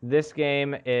 This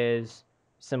game is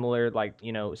similar, like,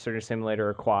 Surgeon Simulator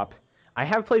or QWOP. I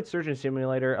have played Surgeon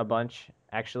Simulator a bunch,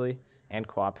 actually, and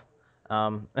QWOP.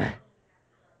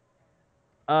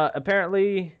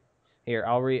 Apparently, here,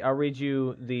 I'll read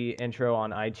you the intro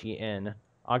on IGN.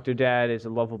 Octodad is a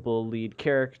lovable lead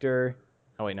character.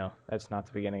 Oh, wait, no. That's not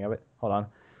the beginning of it. Hold on.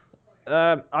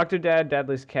 Octodad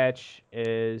Dadliest Catch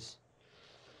is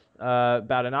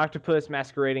about an octopus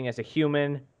masquerading as a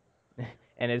human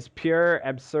and is pure,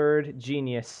 absurd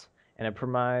genius and a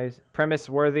premise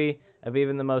worthy of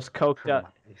even the most coked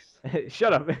up...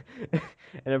 Shut up!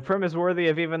 And a premise worthy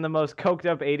of even the most coked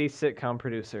up 80s sitcom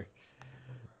producer.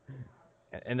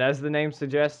 And as the name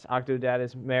suggests, Octodad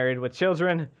is married with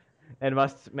children and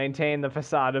must maintain the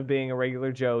facade of being a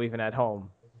regular Joe even at home.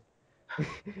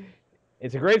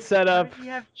 It's a great setup. Why do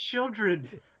you have children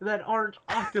that aren't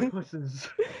octopuses?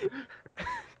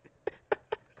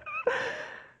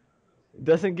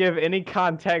 Doesn't give any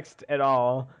context at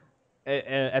all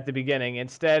at the beginning.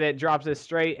 Instead, it drops us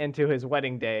straight into his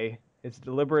wedding day. It's a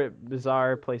deliberate,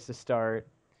 bizarre place to start,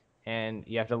 and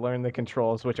you have to learn the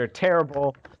controls, which are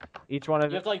terrible. Each one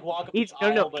of You have to like walk up each the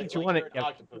aisle, but each like, one. you're an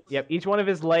octopus. Yep. Each one of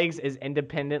his legs is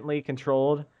independently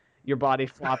controlled. Your body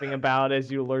flopping about as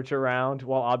you lurch around,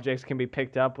 while objects can be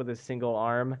picked up with a single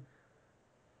arm.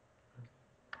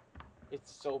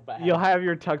 It's so bad. You'll have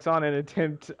your tux on and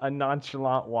attempt a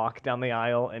nonchalant walk down the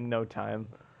aisle in no time.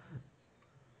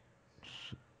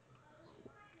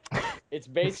 It's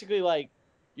basically like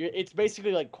it's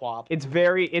basically like Quap. It's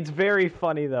very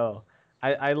funny though.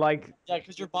 I like Yeah,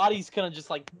 because your body's kind of just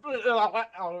like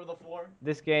all over the floor.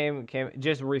 this game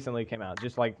just recently came out,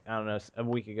 just like I don't know, a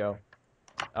week ago.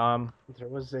 There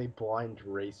was a blind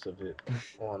race of it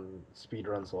on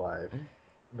Speedruns Live,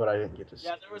 but I didn't get to.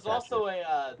 Yeah, there was catch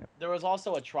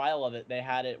also it. a trial of it. They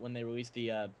had it when they released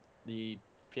the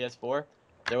PS4.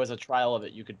 There was a trial of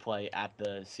it you could play at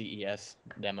the CES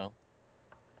demo.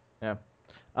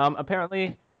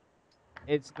 Apparently,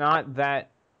 it's not that.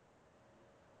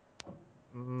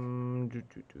 All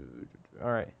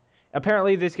right.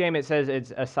 Apparently, this game, it says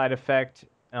it's a side effect.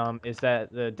 Is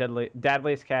that the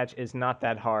deadliest catch is not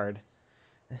that hard.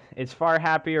 It's far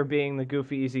happier being the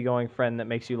goofy, easygoing friend that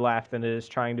makes you laugh than it is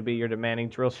trying to be your demanding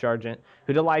drill sergeant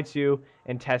who delights you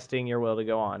in testing your will to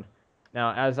go on.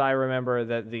 Now, as I remember,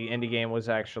 that the indie game was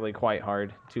actually quite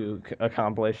hard to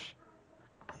accomplish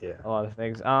Yeah. a lot of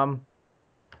things. All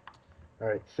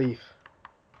right, Thief.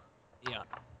 Yeah.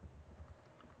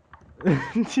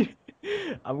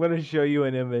 I'm gonna show you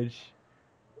an image.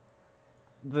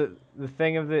 The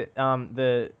thing of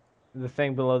the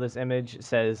thing below this image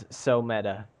says "so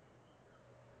meta."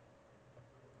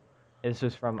 This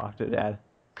was from Octodad.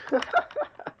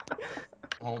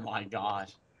 Oh my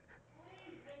gosh.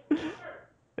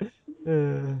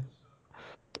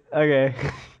 Okay.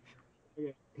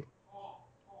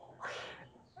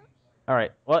 All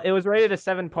right. Well, it was rated a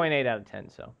 7.8 out of 10.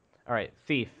 So, all right.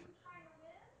 Thief.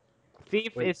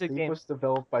 Thief Wait, is a Thief game. was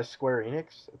developed by Square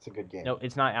Enix. It's a good game. No,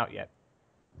 it's not out yet.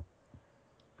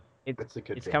 It's a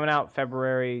good It's game. coming out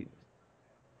February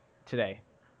today.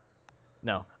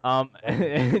 No.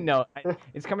 No.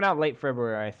 It's coming out late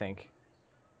February, I think.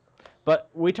 But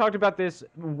we talked about this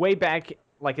way back,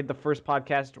 like at the first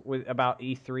podcast about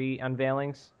E3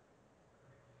 unveilings.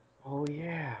 Oh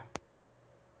yeah.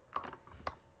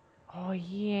 Oh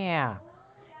yeah.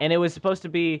 And it was supposed to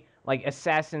be like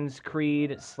Assassin's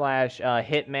Creed /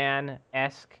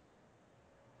 Hitman-esque.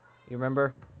 You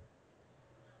remember?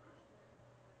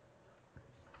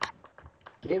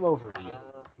 Game overview.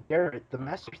 Garrett, the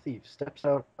Master Thief, steps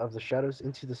out of the shadows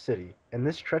into the city. In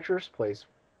this treacherous place,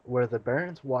 where the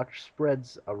Baron's watch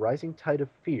spreads a rising tide of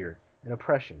fear and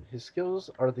oppression, his skills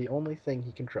are the only thing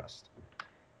he can trust.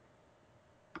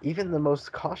 Even the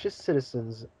most cautious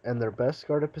citizens and their best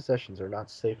guarded possessions are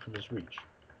not safe from his reach.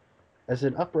 As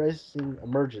an uprising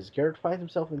emerges, Garrett finds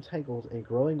himself entangled in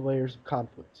growing layers of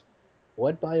conflict.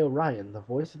 Led by Orion, the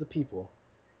voice of the people,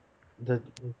 the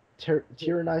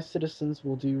tyrannized citizens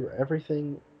will do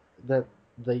everything that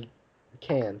they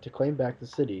can to claim back the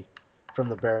city from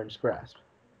the Baron's grasp.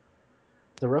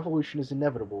 The revolution is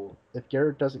inevitable. If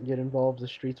Garrett doesn't get involved, the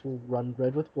streets will run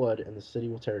red with blood and the city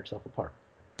will tear itself apart.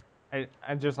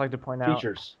 I'd just like to point out.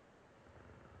 Features.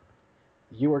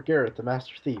 You are Garrett, the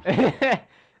Master Thief.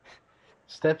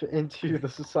 Step into the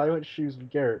silent shoes of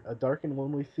Garrett, a dark and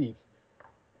lonely thief.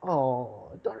 Oh,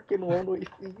 a dark and lonely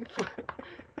thief.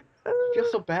 I feel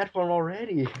so bad for him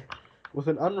already. With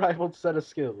an unrivaled set of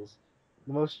skills,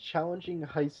 the most challenging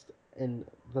heist and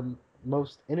the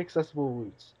most inaccessible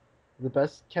loots, the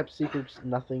best kept secrets,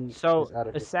 nothing So, is out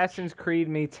of his Assassin's Creed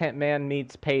meets Hitman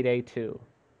meets Payday 2.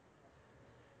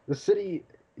 The city,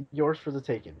 yours for the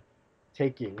taking.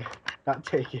 Taking, not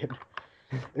taken.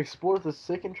 Explore the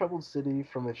sick and troubled city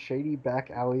from its shady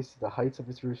back alleys to the heights of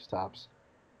its rooftops.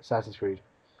 Assassin's Creed.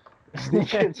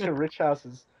 Sneak into rich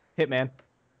houses. Hitman.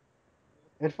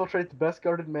 Infiltrate the best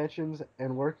guarded mansions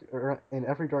and work in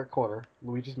every dark corner.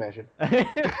 Luigi's Mansion.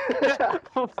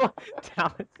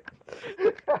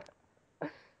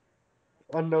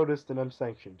 Unnoticed and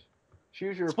unsanctioned.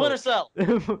 Choose your Splinter approach. Cell.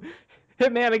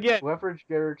 Hitman again. Leverage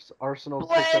Garrett's arsenal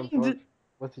Blend!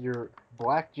 with your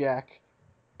blackjack.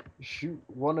 Shoot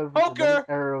one of Poker! the many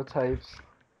arrow types,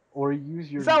 or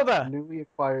use your Zelda! newly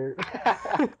acquired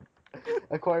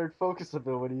focus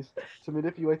abilities to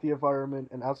manipulate the environment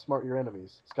and outsmart your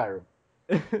enemies. Skyrim.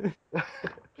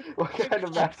 What kind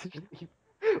of master thief?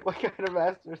 What kind of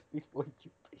master thief would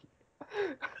you be?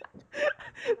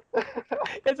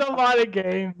 It's a lot of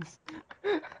games.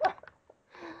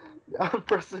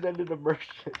 Unprecedented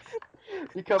immersion.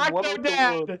 Become one with the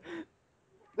world.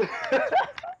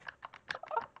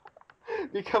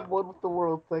 Become one with the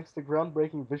world thanks to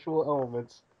groundbreaking visual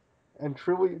elements and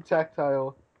truly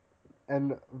tactile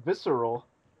and visceral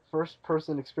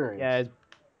first-person experience. Yeah,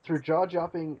 Through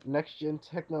jaw-dropping next-gen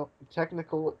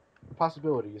technical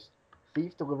possibilities,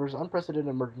 Thief delivers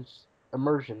unprecedented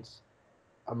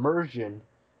immersion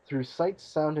through sight,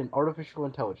 sound, and artificial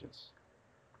intelligence.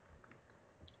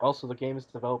 Also, the game is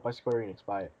developed by Square Enix.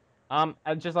 Buy it.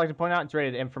 I'd just like to point out it's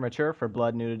rated M for mature for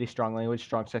blood, nudity, strong language,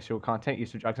 strong sexual content,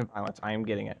 use of drugs and violence. I am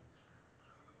getting it.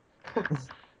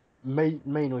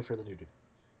 Mainly for the nudity.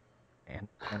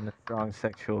 And the strong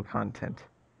sexual content.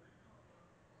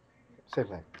 Same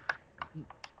thing.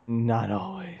 Not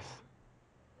always.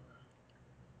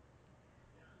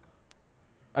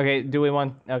 Okay, do we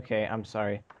want... Okay, I'm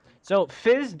sorry. So,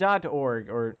 fizz.org,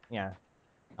 or, yeah,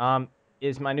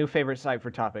 is my new favorite site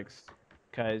for topics,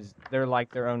 because they're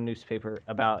like their own newspaper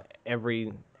about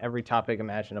every topic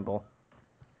imaginable.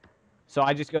 So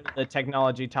I just go to the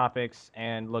technology topics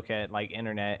and look at, like,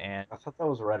 internet and... I thought that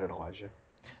was Reddit, Elijah.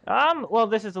 Well,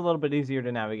 this is a little bit easier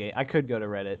to navigate. I could go to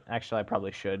Reddit. Actually, I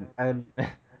probably should.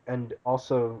 And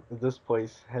also, this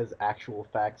place has actual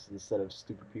facts instead of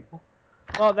stupid people.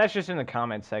 Well, that's just in the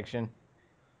comments section.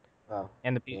 Oh.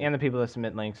 And the people that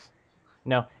submit links.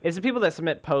 No, it's the people that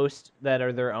submit posts that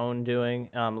are their own doing,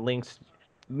 links.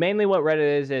 Mainly what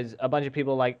Reddit is a bunch of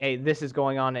people like, hey, this is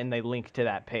going on, and they link to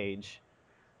that page.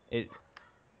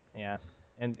 Yeah.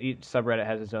 And each subreddit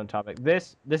has its own topic.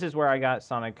 This is where I got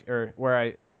Sonic, or where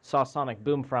I saw Sonic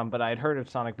Boom from, but I had heard of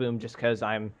Sonic Boom just because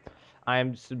I'm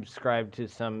subscribed to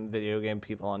some video game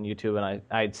people on YouTube, and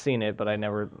I'd seen it, but I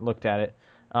never looked at it.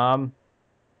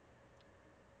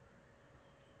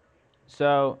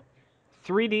 So,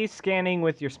 3D scanning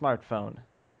with your smartphone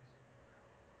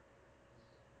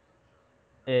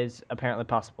is apparently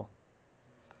possible.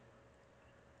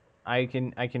 I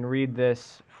can read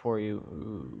this for you.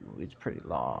 Ooh, it's pretty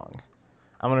long.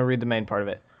 I'm going to read the main part of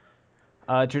it.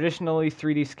 Traditionally,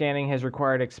 3D scanning has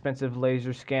required expensive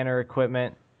laser scanner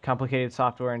equipment, complicated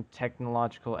software, and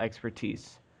technological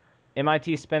expertise.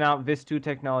 MIT spin-out Vis2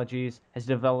 Technologies has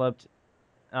developed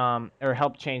or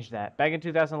helped change that. Back in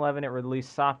 2011, it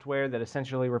released software that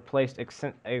essentially replaced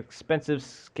expensive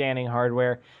scanning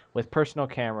hardware with personal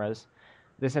cameras.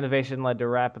 This innovation led to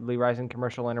rapidly rising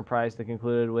commercial enterprise that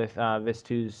concluded with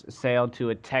Vis2's sale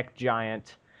to a tech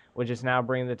giant, which is now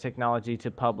bringing the technology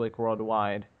to public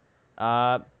worldwide.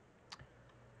 Web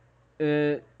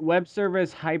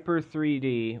service Hyper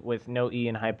 3D, with no E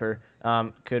in Hyper,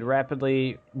 could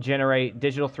rapidly generate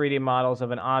digital 3D models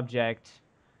of an object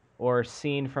or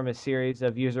scene from a series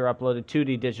of user-uploaded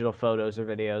 2D digital photos or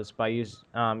videos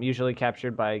usually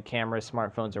captured by cameras,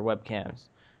 smartphones, or webcams.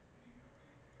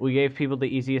 We gave people the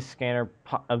easiest scanner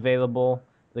available,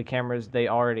 the cameras they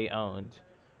already owned.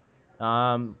 It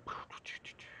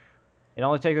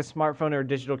only takes a smartphone or a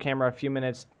digital camera a few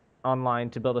minutes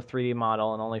online to build a 3D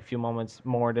model and only a few moments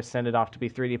more to send it off to be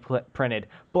 3D printed.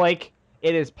 Blake,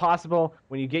 it is possible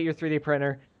when you get your 3D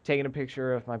printer, taking a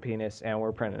picture of my penis, and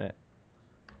we're printing it.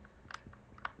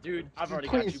 Dude, I've already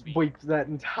got you Please beat. bleep that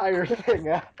entire thing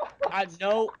out.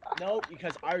 No,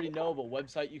 because I already know of a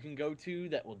website you can go to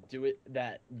that will do it.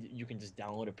 That you can just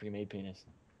download a pre-made penis.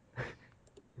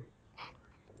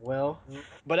 Well,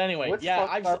 But anyway, let's yeah,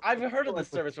 talk about I've heard of this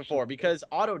application. service before because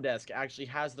Autodesk actually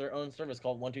has their own service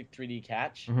called 123D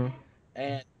Catch. Mm-hmm.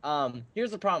 And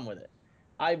here's the problem with it.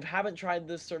 I haven't tried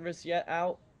this service yet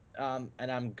out, and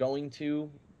I'm going to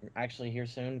actually here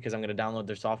soon because I'm going to download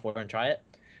their software and try it.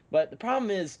 But the problem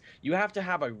is you have to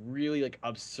have a really like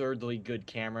absurdly good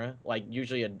camera, like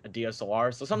usually a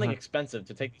DSLR, so something expensive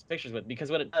to take these pictures with,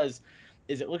 because what it does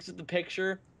is it looks at the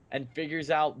picture and figures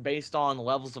out based on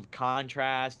levels of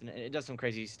contrast, and it does some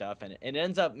crazy stuff, and it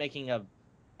ends up making a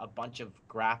bunch of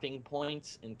graphing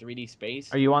points in 3D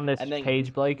space. Are you on this and then,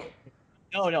 page, Blake?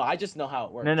 No, I just know how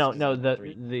it works. No, 'cause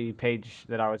it's the page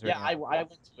that I was reading. Yeah, I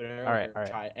went to it earlier All right.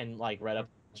 try and like read up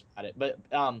about it. But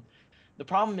the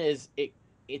problem is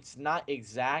it's not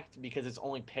exact because it's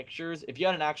only pictures. If you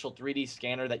had an actual 3D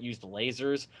scanner that used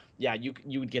lasers, yeah,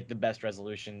 you would get the best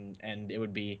resolution and it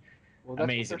would be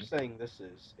amazing. What they're saying this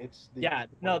is.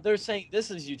 They're saying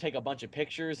this is you take a bunch of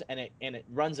pictures and it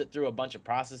runs it through a bunch of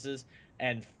processes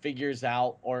and figures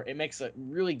out, or it makes a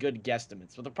really good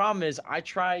guesstimates. But the problem is I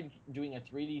tried doing a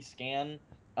 3D scan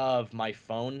of my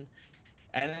phone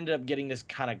and ended up getting this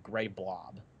kind of gray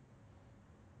blob.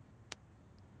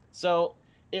 So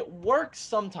it works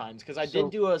sometimes because I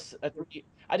did do a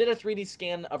 3D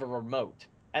scan of a remote,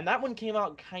 and that one came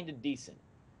out kind of decent.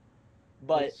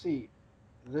 But see,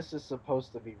 this is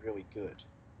supposed to be really good.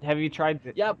 Have you tried?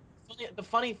 Yeah, the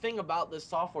funny thing about this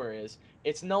software is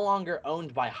it's no longer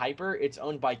owned by Hyper; it's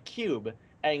owned by Cube,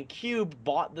 and Cube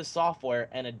bought the software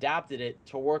and adapted it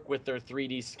to work with their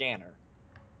 3D scanner.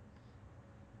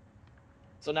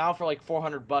 So now for like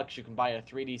 $400, you can buy a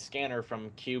 3D scanner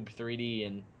from Cube 3D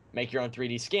and make your own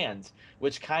 3D scans,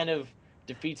 which kind of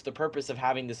defeats the purpose of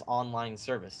having this online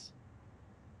service.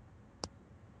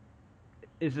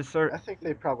 Is the I think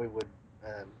they probably would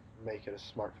make it a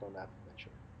smartphone app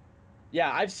eventually.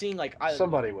 Yeah, I've seen like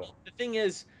Somebody will. the thing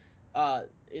is,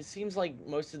 it seems like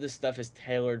most of this stuff is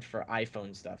tailored for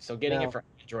iPhone stuff, so getting Now, it for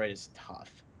Android is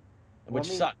tough, let which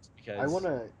me. sucks I because want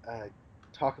to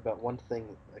talk about one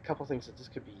thing, a couple things that this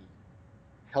could be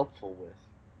helpful with,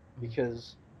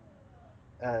 because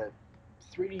uh,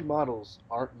 3D models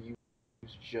aren't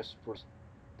used just for.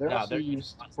 They're no, also they're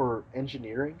used for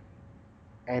engineering,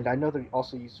 and I know they're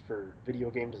also used for video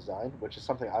game design, which is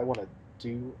something I want to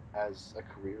do as a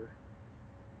career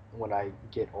when I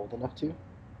get old enough to.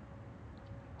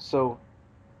 So,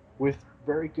 with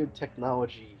very good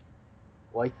technology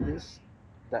like this,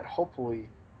 that hopefully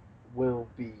will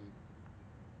be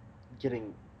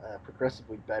getting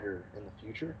progressively better in the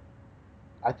future,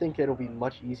 I think it'll be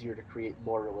much easier to create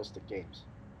more realistic games.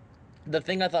 the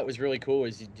thing I thought was really cool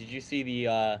is did you see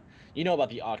the you know about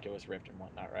the Oculus Rift and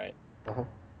whatnot, right? Uh-huh.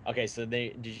 Okay, so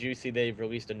did you see they've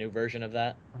released a new version of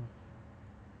that?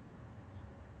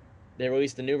 They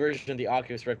released a new version of the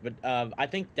Oculus Rift, but I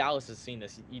think Dallas has seen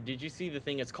this. Did you see the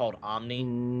thing? It's called Omni.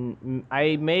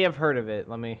 I may have heard of it.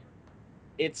 Let me.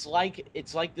 It's like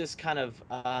this kind of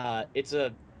it's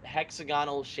a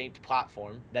hexagonal shaped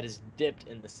platform that is dipped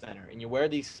in the center, and you wear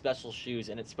these special shoes,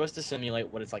 and it's supposed to simulate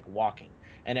what it's like walking,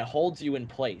 and it holds you in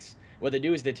place. What they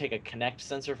do is they take a Kinect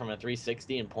sensor from a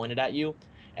 360 and point it at you,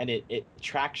 and it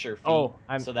tracks your feet Oh,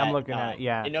 so I'm that looking at it.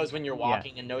 Yeah. it knows when you're Yeah.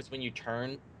 walking and knows when you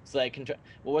turn. So that it can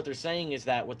well, what they're saying is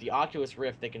that with the Oculus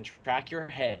Rift, they can track your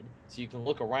head, so you can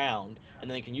look around, and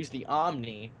then they can use the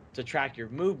Omni to track your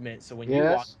movement. So when you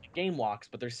walk, Yes. the game walks.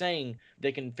 But they're saying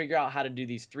they can figure out how to do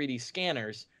these 3D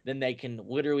scanners. Then they can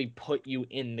literally put you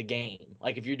in the game.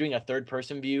 Like if you're doing a third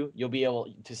person view, you'll be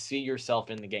able to see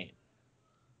yourself in the game.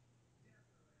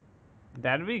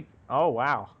 That'd be. Oh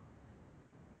wow.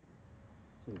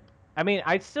 Hmm. I mean,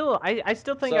 I still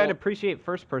think I'd So appreciate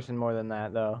first person more than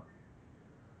that though.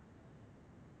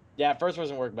 yeah, first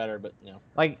person work better, but you know.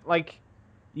 Like,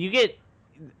 you get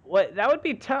what that would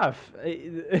be tough,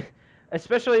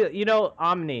 especially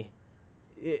Omni.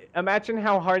 Imagine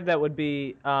how hard that would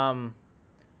be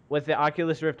with the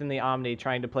Oculus Rift and the Omni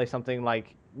trying to play something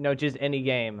like just any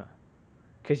game,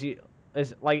 because you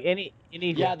it's like any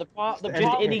Yeah, Just the just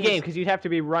problem any anything. game is because you'd have to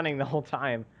be running the whole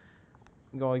time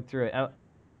going through it.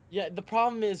 yeah, the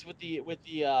problem is with the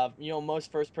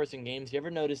most first person games, you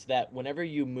ever notice that whenever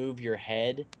you move your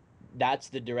head, that's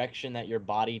the direction that your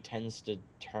body tends to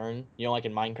turn, like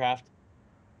in Minecraft?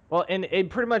 Well, in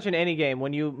pretty much in any game,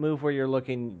 when you move where you're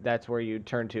looking, that's where you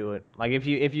turn to it. Like if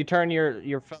you turn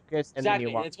your focus and then you Exactly,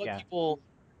 and walk, it's what yeah. people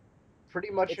Pretty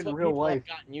much it's in what real people have life,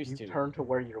 gotten used you to. turn to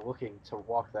where you're looking to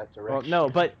walk that Well, direction. no,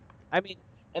 but I mean,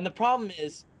 And the problem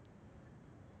is,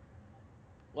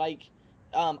 like,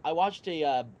 I watched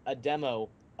a demo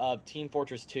of Team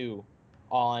Fortress 2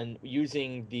 on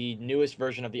using the newest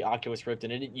version of the Oculus Rift,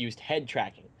 and it used head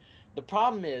tracking. The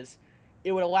problem is,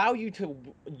 it would allow you to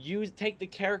take the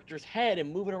character's head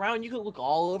and move it around. You could look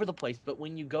all over the place, but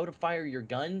when you go to fire your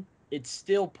gun, it's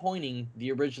still pointing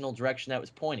the original direction that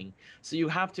was pointing. So you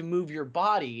have to move your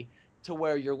body to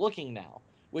where you're looking now,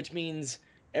 which means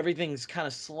everything's kind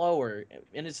of slower.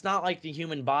 And it's not like the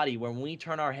human body where when we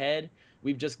turn our head,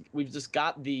 we've just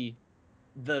got the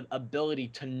ability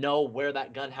to know where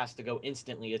that gun has to go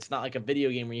instantly. It's not like a video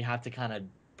game where you have to kind of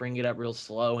bring it up real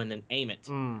slow and then aim it.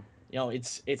 mm,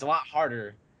 It's a lot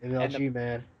harder. And MLG,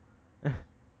 man. Gotta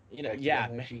keep yeah,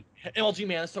 man, MLG. LG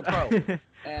man, that's so pro.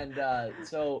 And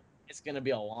so it's gonna be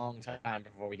a long time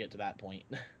before we get to that point.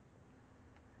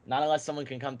 Not unless someone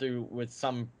can come through with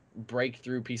some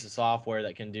breakthrough piece of software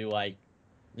that can do like,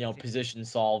 position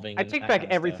solving I and take that back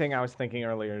kind of stuff. everything I was thinking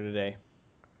earlier today.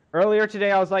 Earlier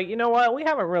today, I was like, you know what? We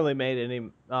haven't really made any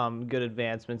good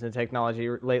advancements in technology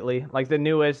lately. Like the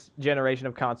newest generation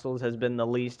of consoles has been the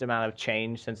least amount of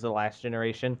change since the last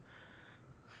generation.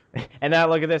 And now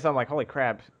look at this, I'm like, holy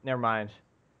crap! Never mind.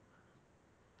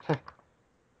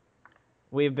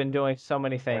 We've been doing so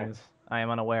many All right. things I am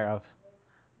unaware of.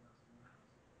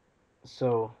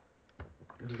 So,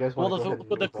 do you guys Well, want to go ahead and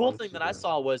the move cool on thing to that I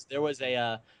saw was there was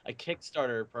a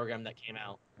Kickstarter program that came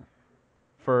out.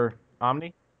 For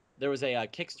Omni? There was a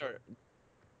Kickstarter.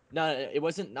 No, it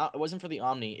wasn't for the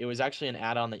Omni. It was actually an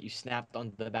add-on that you snapped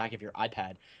on the back of your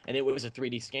iPad, and it was a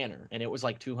 3D scanner, and it was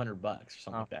like $200 or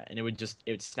something like that. And it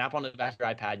would snap on the back of your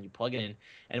iPad, and you plug it in,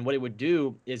 and what it would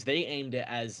do is they aimed it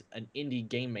as an indie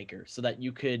game maker, so that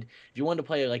you could, if you wanted to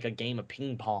play like a game of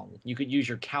ping pong, you could use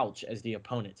your couch as the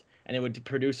opponent, and it would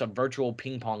produce a virtual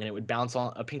ping pong, and it would bounce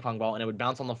on a ping pong ball, and it would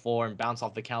bounce on the floor and bounce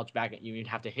off the couch back at you. You'd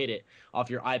have to hit it off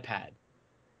your iPad.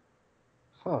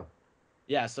 Huh.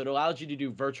 Yeah, so it allows you to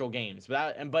do virtual games,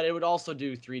 but it would also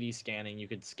do 3D scanning. You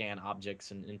could scan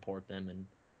objects and import them and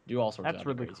do all sorts That's of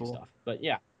other really crazy cool. stuff. But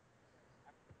yeah,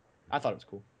 I thought it was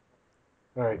cool.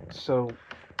 All right, so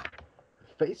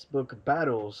Facebook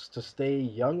battles to stay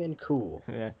young and cool.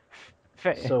 Yeah.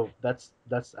 So that's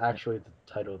actually the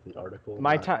title of the article.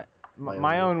 my not time.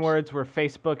 My own words were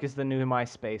Facebook is the new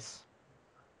MySpace.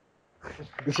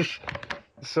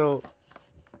 So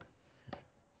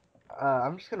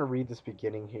I'm just gonna read this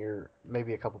beginning here,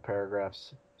 maybe a couple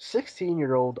paragraphs.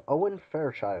 16-year-old Owen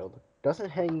Fairchild doesn't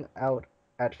hang out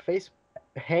at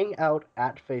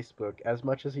Facebook as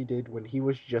much as he did when he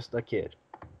was just a kid.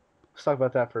 Let's talk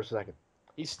about that for a second.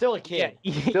 He's still a kid.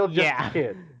 Still just yeah. a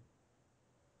kid.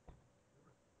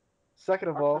 Second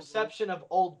of Our all, perception of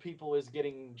old people is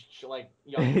getting like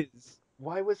younger.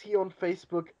 why was he on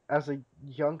Facebook as a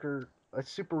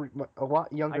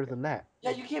lot younger than that?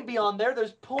 Yeah, you can't be on there.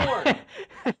 There's porn.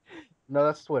 No,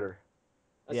 that's Twitter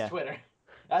That's Yeah. Twitter.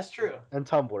 That's true. and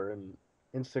Tumblr and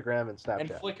Instagram and Snapchat. And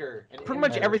Flickr. And Pretty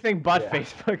much And- everything but yeah.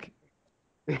 Facebook.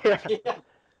 Yeah, Yeah.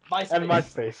 MySpace. and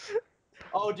MySpace.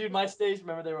 Oh, dude, MySpace.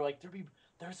 Remember they were like,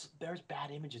 there's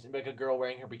bad images. It'd be like a girl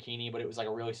wearing her bikini, but it was like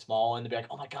a really small, and they'd be like,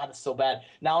 oh my god, that's so bad.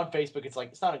 Now on Facebook, it's like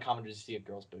it's not uncommon to just see a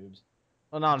girl's boobs.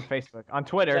 Well, not on Facebook. On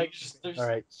Twitter. Like, All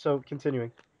right, so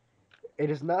continuing. It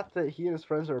is not that he and his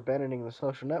friends are abandoning the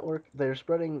social network. They're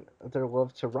spreading their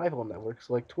love to rival networks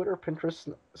like Twitter,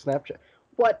 Pinterest, Snapchat.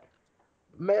 What?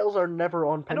 Males are never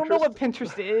on Pinterest. I don't know what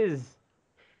Pinterest is.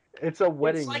 It's a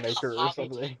wedding it's like maker a or hobby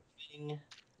something. thing.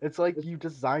 It's like you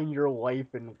design your wife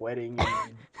and wedding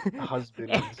and husband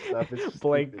and stuff. It's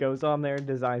Blake stupid. goes on there and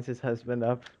designs his husband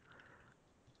up.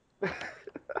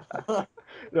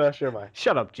 No, sure, mine.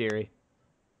 Shut up, Jerry.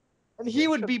 And he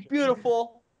would be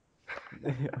beautiful.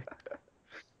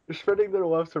 They're spreading their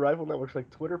love to rival networks like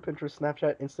Twitter, Pinterest,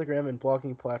 Snapchat, Instagram, and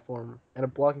blogging platforms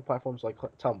like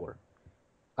Tumblr.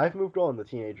 I've moved on, the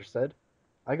teenager said.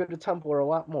 I go to Tumblr a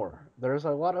lot more. There's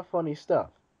a lot of funny stuff.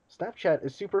 Snapchat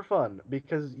is super fun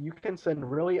because you can send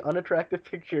really unattractive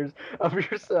pictures of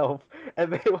yourself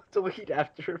and they will delete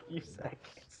after a few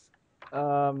seconds.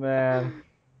 Oh, man.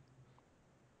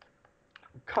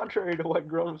 Contrary to what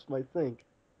grown-ups might think,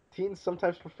 teens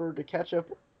sometimes prefer to catch up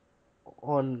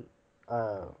on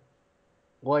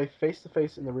life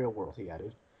face-to-face in the real world, he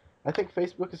added. I think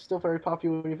Facebook is still very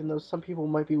popular even though some people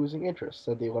might be losing interest,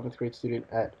 said the 11th grade student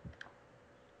at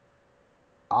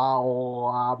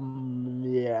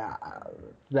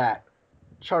that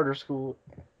charter school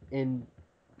in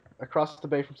across the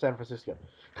bay from San Francisco.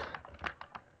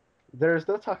 There is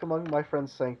no talk among my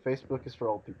friends saying Facebook is for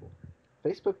old people.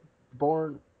 Facebook,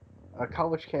 born on a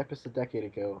college campus a decade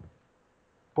ago,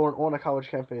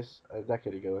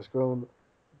 has grown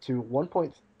to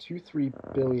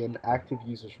 1.23 billion active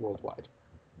users worldwide.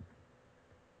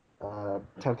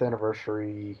 10th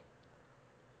anniversary,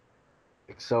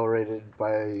 accelerated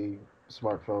by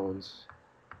smartphones.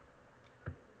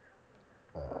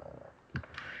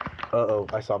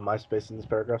 I saw MySpace in this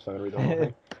paragraph, so I'm going to read the whole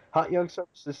thing. Hot young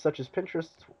services such as Pinterest,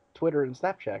 Twitter, and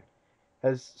Snapchat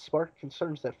has sparked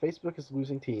concerns that Facebook is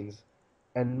losing teens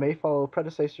and may follow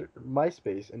predecessor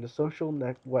MySpace into social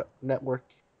networking.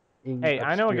 Hey,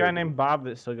 I know a guy obscurity. named Bob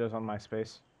that still goes on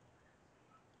MySpace.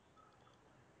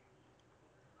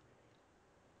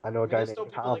 I know a guy There's still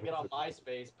named people Tom. that get on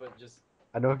MySpace, but just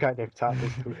I know a guy named Tom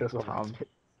who goes on Tom.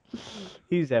 MySpace.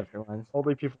 He's everyone's.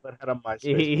 Only people that had on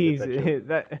MySpace. would get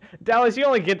that joke. Dallas, you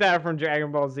only get that from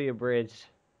Dragon Ball Z Abridged.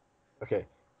 Okay.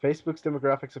 Facebook's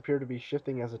demographics appear to be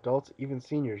shifting as adults, even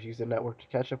seniors, use the network to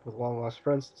catch up with long-lost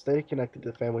friends, stay connected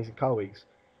to families and colleagues.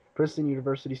 Princeton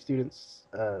University student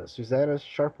Susanna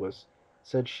Sharpless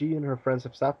said she and her friends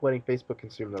have stopped letting Facebook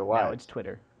consume their lives. Now it's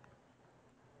Twitter.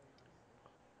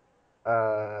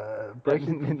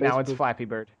 Breaking from Now it's Facebook Flappy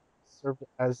Bird. served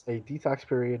as a detox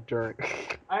period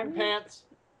Iron Pants.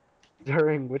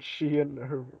 during which she and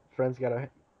her friends got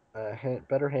a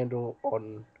better handle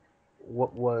on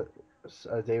what was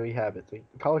a daily habit. The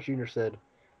college junior said,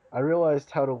 I realized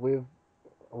how to live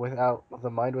without the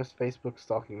mindless Facebook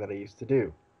stalking that I used to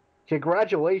do.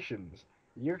 Congratulations!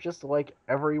 You're just like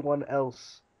everyone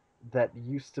else that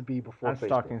used to be before I'm Facebook.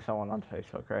 stalking someone on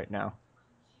Facebook right now.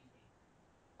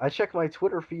 I check my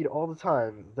Twitter feed all the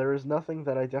time. There is nothing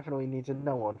that I definitely need to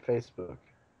know on Facebook.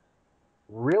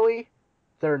 Really?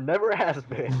 There never has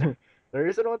been. There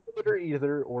isn't on Twitter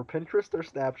either, or Pinterest or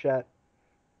Snapchat.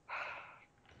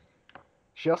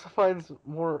 She also finds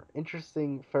more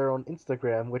interesting fare on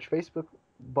Instagram, which Facebook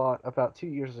bought about 2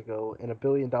 years ago in a $1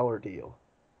 billion deal.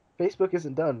 Facebook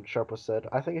isn't done, Sharpa said.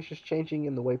 I think it's just changing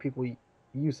in the way people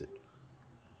use it.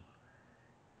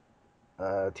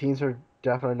 Teens are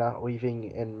definitely not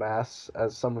leaving en masse,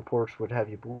 as some reports would have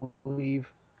you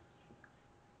believe.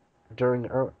 During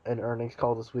an earnings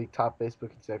call this week, top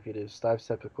Facebook executive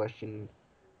sidestepped the question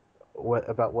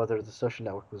about whether the social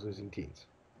network was losing teens.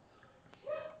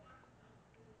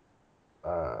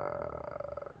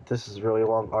 This is a really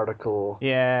long article.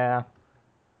 Yeah.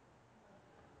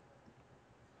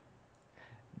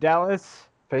 Dallas.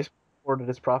 Facebook reported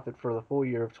its profit for the full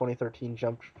year of 2013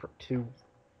 jumped to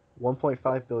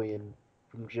 1.5 billion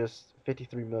from just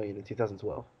 53 million in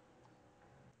 2012.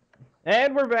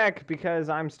 And we're back because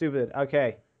I'm stupid.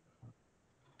 Okay.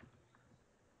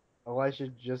 Elijah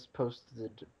just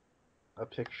posted a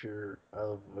picture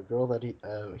of a girl that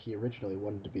he originally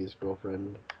wanted to be his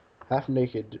girlfriend, half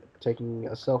naked, taking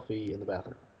a selfie in the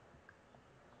bathroom.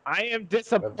 I am It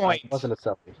disappointed. wasn't a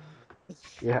selfie.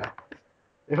 Yeah,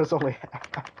 it was only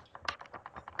half.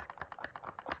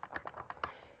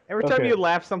 Every time Okay. you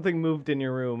laugh, something moved in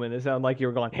your room, and it sounded like you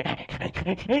were going.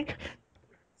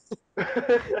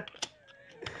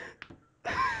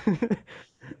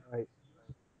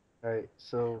 Alright,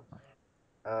 so,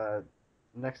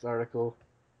 next article.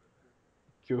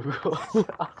 Google.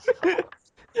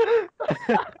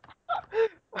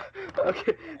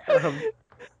 Okay,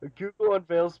 Google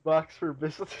unveils box for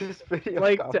business video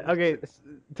Like, conferencing. okay,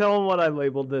 tell them what I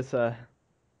labeled this. Tell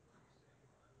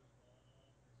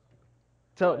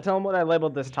them what I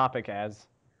labeled this topic as.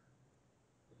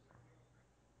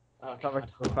 Oh, Topic God.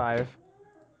 number 5.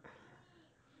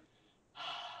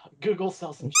 Google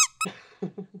sells some.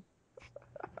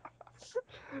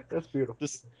 That's beautiful.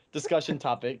 This discussion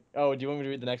topic. Oh, do you want me to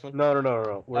read the next one? No.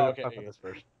 We're Oh, gonna okay. talk about this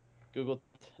first. Google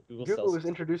Google sells. is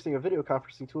introducing a video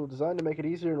conferencing tool designed to make it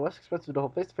easier and less expensive to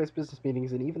hold face-to-face business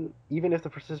meetings, and even if the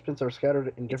participants are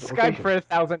scattered in It's different Skype locations.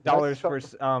 for $1,000 for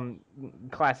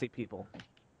classy people.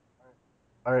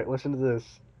 All right, listen to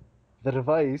this. The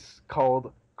device,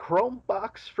 called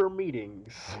Chromebox for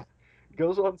Meetings,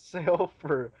 goes on sale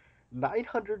for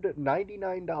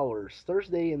 $999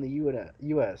 Thursday in the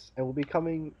U.S. and will be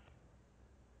coming.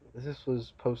 This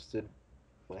was posted.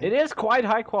 When? It is quite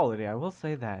high quality, I will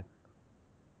say that.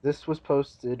 This was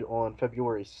posted on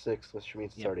February 6th, which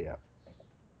means it's Yep. already out.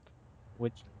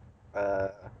 Which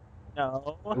No.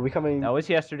 no, It'll be coming. that was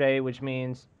yesterday, which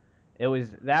means it was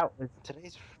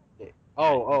Today's Friday.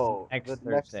 next The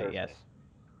Thursday, next Thursday. yes.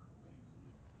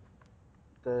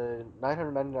 The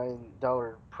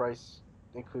 $999 price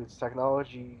includes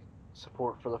technology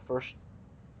support for the first.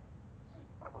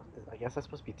 I guess that's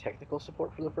supposed to be technical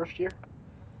support for the first year.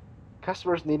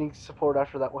 Customers needing support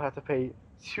after that will have to pay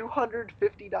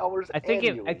 $250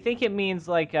 annually. I think it means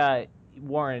like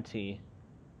warranty.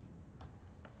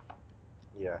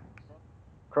 Yeah.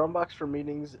 Chromebox for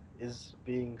Meetings is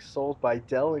being sold by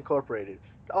Dell Incorporated.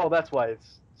 Oh, that's why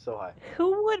it's so high.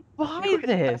 Who would buy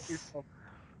this?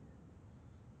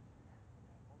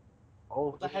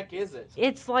 What the heck is it?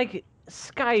 It's like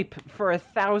Skype for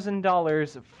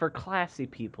 $1,000 for classy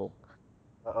people.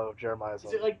 Uh-oh, Jeremiah's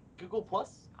Is it like Google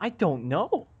Plus? I don't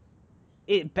know.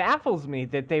 It baffles me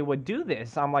that they would do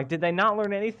this. I'm like, did they not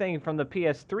learn anything from the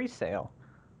PS3 sale?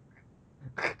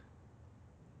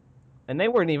 And they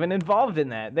weren't even involved in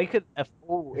that. They could.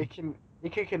 Oh, it can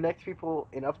connect people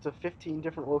in up to 15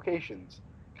 different locations,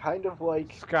 kind of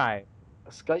like Skype.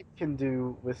 Skype can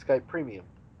do with Skype Premium.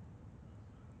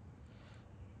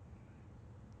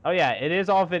 Oh yeah, it is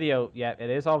all video. Yeah, it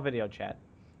is all video chat.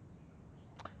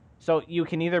 So you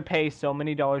can either pay so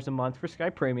many dollars a month for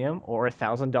Skype Premium, or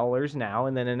 $1,000 now,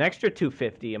 and then an extra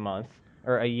 $250 a month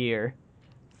or a year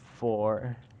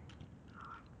for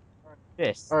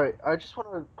this. All right, I just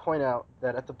want to point out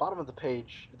that at the bottom of the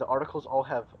page, the articles all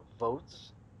have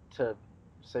votes to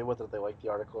say whether they like the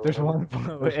article. There's one vote.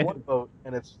 vote. There's one vote,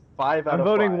 and it's 5 out I'm of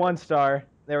 5. voting 1 star.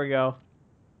 There we go.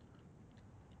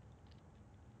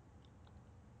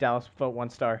 Dallas, vote 1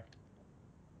 star.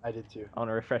 I did too. I want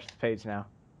to refresh the page now.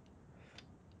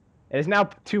 It is now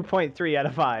 2.3 out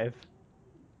of 5.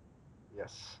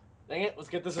 Yes. Dang it, let's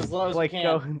get this as low as Like, we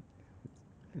can.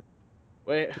 go.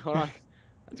 Wait, hold on. I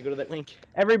have to go to that link.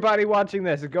 Everybody watching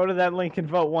this, go to that link and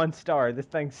vote 1 star. This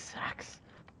thing sucks.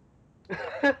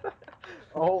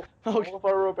 All of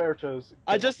our Robertos.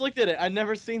 I just looked at it. I've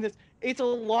never seen this. It's a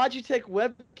Logitech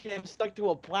webcam stuck to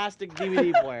a plastic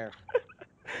DVD player.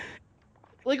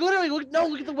 Like literally, look at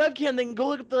the webcam. Then go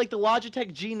look at the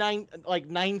Logitech G9 like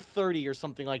 930 or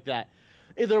something like that.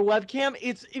 Their webcam,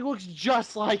 it looks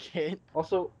just like it.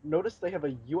 Also, notice they have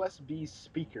a USB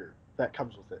speaker that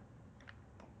comes with it.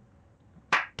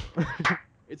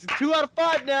 It's a 2 out of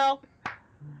 5 now.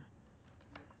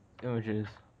 Images.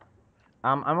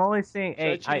 I'm only seeing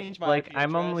Should I change my IP I'm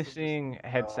address only or just- seeing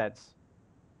headsets.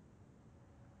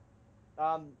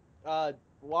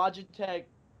 Logitech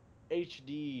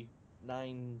HD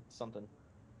 9 something.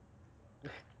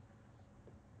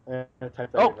 Type that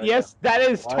Oh in right yes, that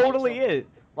is Logitech. totally it.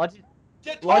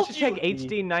 Logitech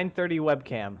HD 930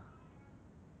 webcam.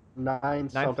 now.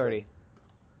 930.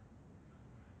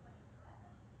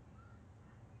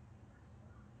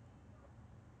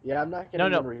 Yeah, I'm not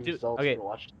getting No, any dude, results okay.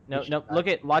 for Logitech. No, look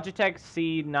at Logitech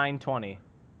C920.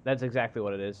 That's exactly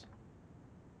what it is.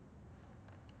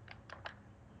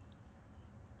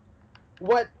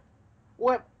 What?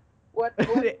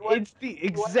 It's the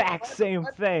exact same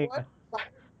thing. What?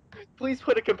 Please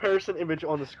put a comparison image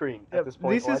on the screen at this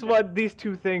point. This is what these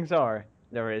two things are.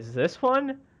 There is this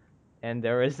one, and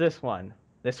there is this one.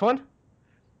 This one,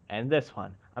 and this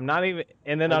one. I'm not even,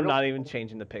 and then I'm not even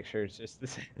changing the picture. It's just the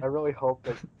same. I really hope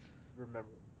that you remember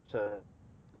to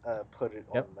put it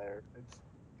on there. Because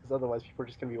otherwise people are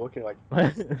just gonna be looking like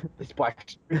this black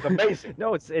screen's amazing.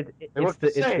 No, it's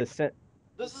the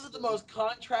This is the most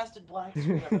contrasted black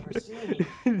screen I've ever seen.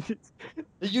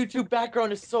 The YouTube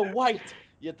background is so white,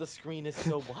 yet the screen is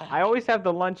so black. I always have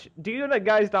the lunch. Do you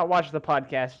guys not watch the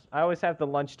podcast? I always have the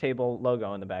LunchTable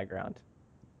logo in the background.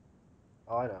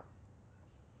 Oh, I know.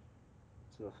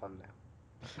 It's in the thumbnail.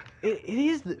 It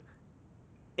is.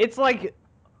 It's like,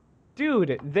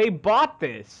 dude, they bought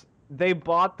this. They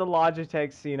bought the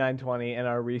Logitech C920 and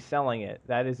are reselling it.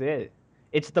 That is it.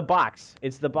 It's the box.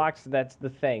 It's the box that's the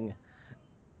thing.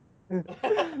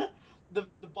 the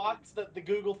box that the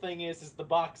Google thing is the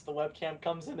box the webcam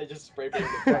comes in. They just spray paint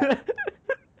the back.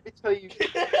 Let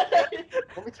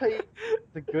me tell you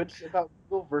the goods about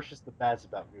Google versus the bads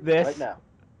about Google This. right now.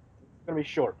 It's gonna be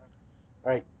short.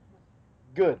 All right.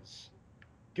 Goods.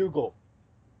 Google,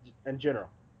 in general,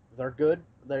 they're good.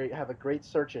 They have a great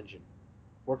search engine.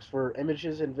 Works for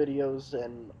images and videos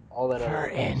and all that. For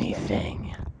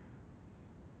anything.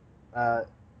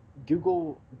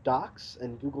 Google Docs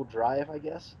and Google Drive, I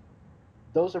guess,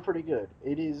 those are pretty good.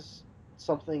 It is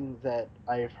something that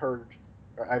I've heard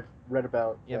or I've read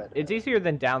about. Yeah, that, it's easier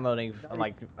than downloading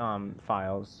like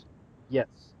files. Yes,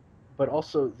 but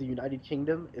also the United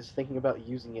Kingdom is thinking about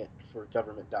using it for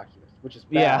government documents, which is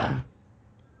bad. Yeah.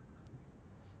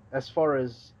 As far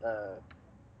as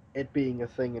it being a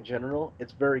thing in general,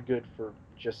 it's very good for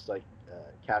just like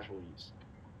casual use.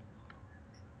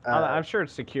 I'm sure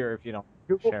it's secure if you don't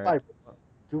Google share Fiber. it.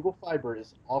 Google Fiber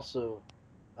is also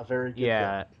a very good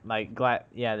Yeah, thing. like the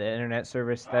internet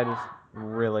service, that is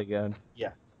really good. Yeah.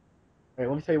 All right,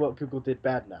 let me tell you what Google did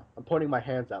bad now. I'm pointing my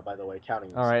hands out, by the way, counting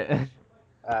them. All right.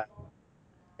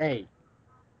 A.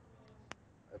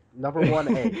 Number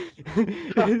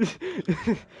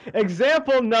 1A.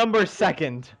 Example number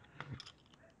second.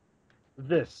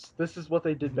 This is what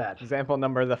they did bad. Example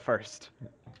number the first.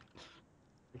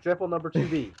 Example number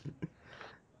 2B.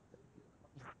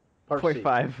 Part C.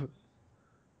 0.5.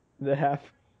 The half.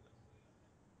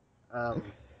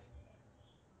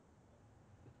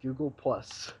 Google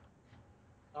Plus.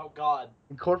 Oh God.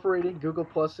 Incorporating Google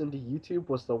Plus into YouTube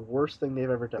was the worst thing they've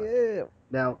ever done. Yeah.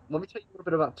 Now, let me tell you a little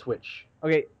bit about Twitch.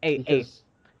 Okay, Because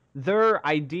There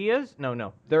ideas?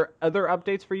 No. There are other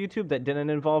updates for YouTube that didn't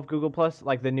involve Google Plus,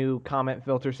 like the new comment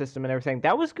filter system and everything.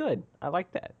 That was good. I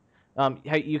like that.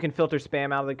 How you can filter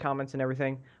spam out of the comments and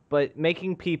everything. But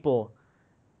making people,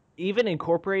 even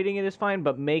incorporating it is fine,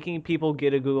 but making people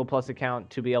get a Google Plus account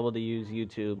to be able to use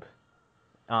YouTube,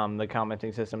 the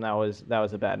commenting system, that was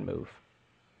a bad move.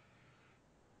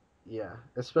 yeah,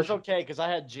 It's especially okay because I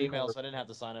had Gmail, so I didn't have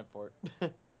to sign up for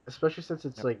it. especially since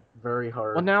it's like very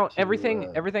hard. Well, now to,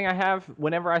 everything I have,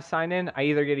 whenever I sign in, I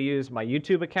either get to use my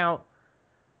YouTube account.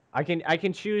 I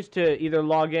can choose to either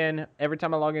log in. Every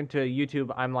time I log into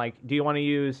YouTube, I'm like, do you want to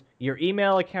use your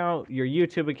email account, your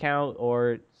YouTube account,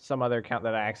 or some other account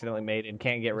that I accidentally made and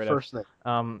can't get rid first of?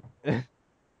 name.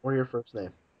 Or your first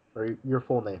name, or your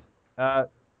full name. Uh,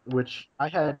 Which I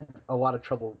had a lot of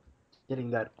trouble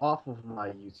getting that off of my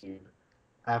YouTube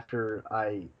after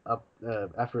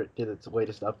after it did its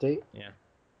latest update. Yeah.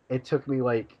 It took me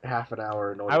like half an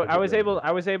hour in order. I was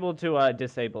able to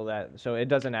disable that, so it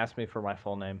doesn't ask me for my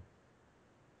full name.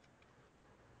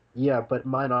 Yeah, but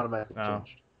mine automatically Oh.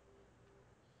 changed.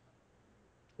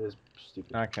 It was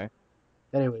stupid. Okay.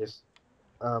 Anyways,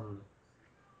 that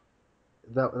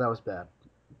was bad.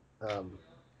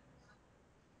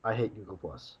 I hate Google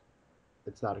Plus.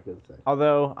 It's not a good thing.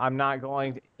 Although I'm not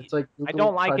going to. It's like I Google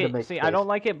don't like tried to it. make See, I don't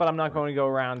like it, but I'm not going to go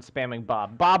around spamming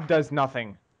Bob. Bob does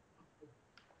nothing.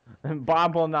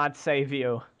 Bob will not save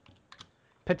you.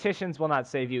 Petitions will not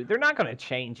save you. They're not going to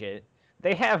change it.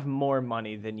 They have more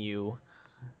money than you.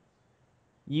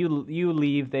 You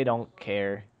leave, they don't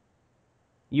care.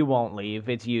 You won't leave.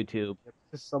 It's YouTube.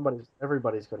 Because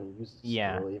everybody's going to use it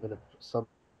Yeah. still, even if some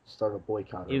start a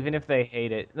boycott. Even if they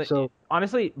hate it. So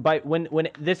honestly, when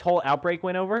this whole outbreak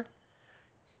went over,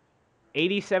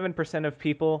 87% of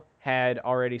people had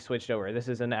already switched over. This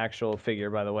is an actual figure,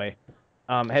 by the way.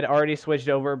 Had already switched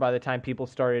over by the time people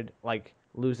started like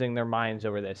losing their minds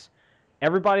over this.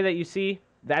 Everybody that you see,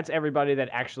 that's everybody that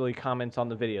actually comments on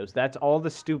the videos. That's all the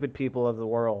stupid people of the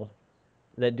world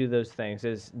that do those things.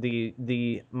 Is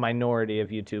the minority of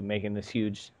YouTube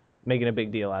making a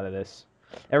big deal out of this.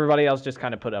 Everybody else just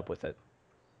kind of put up with it.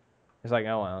 It's like,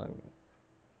 oh well.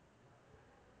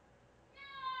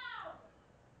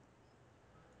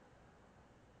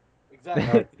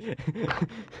 Exactly.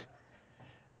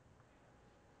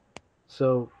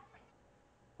 So,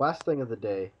 last thing of the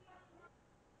day,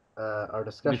 our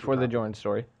discussion Before the topic. Jordan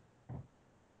story.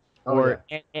 Oh,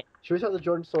 yeah. Should we tell the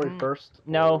Jordan story first?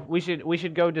 No, we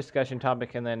should go discussion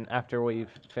topic, and then after we've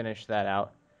finished that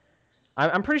out,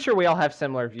 I'm pretty sure we all have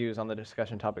similar views on the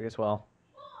discussion topic as well.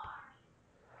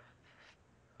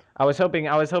 I was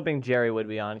hoping Jerry would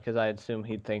be on because I assume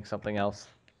he'd think something else.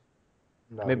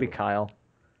 No, Maybe Kyle.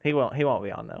 He won't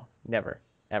be on though. Never,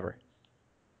 ever.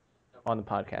 On the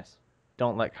podcast.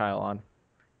 Don't let Kyle on.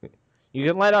 You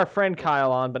can let our friend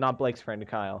Kyle on, but not Blake's friend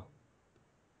Kyle.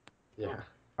 Yeah.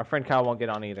 Our friend Kyle won't get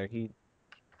on either. He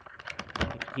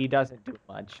doesn't do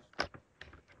much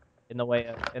in the way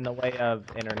of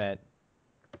internet.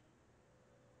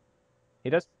 He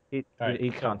does.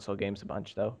 He console games a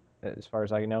bunch though, as far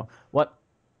as I know. What?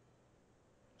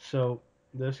 So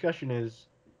the discussion is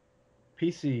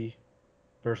PC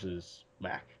versus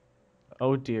Mac.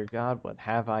 Oh dear God, what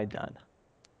have I done?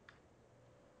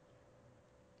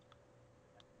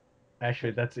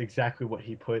 Actually, that's exactly what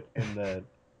he put in the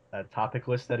topic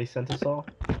list that he sent us all.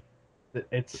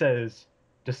 It says,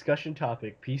 discussion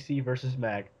topic, PC versus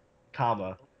Mac,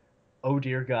 comma, oh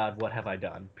dear God, what have I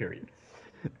done, period.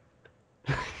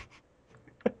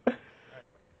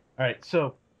 Alright,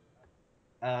 so...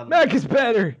 Mac is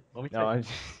better! Let me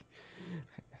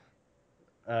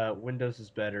No, Windows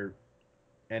is better,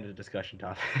 and a discussion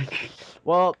topic.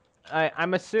 Well,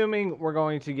 I'm assuming we're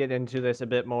going to get into this a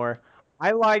bit more.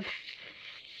 I like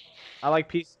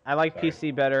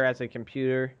PC better as a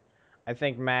computer. I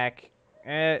think Mac.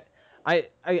 I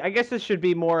guess this should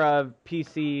be more of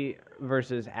PC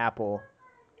versus Apple.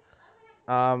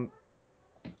 Or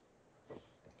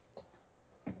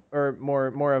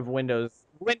more of Windows.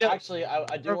 Actually,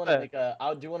 I do want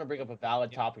to bring up a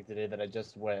valid topic today that I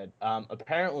just read.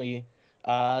 Apparently,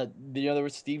 there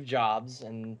was Steve Jobs,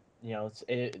 and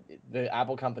the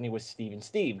Apple company was Steve and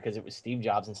Steve because it was Steve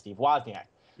Jobs and Steve Wozniak.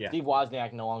 Yeah. Steve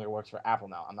Wozniak no longer works for Apple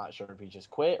now. I'm not sure if he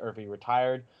just quit or if he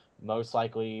retired. Most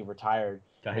likely retired.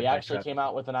 He actually came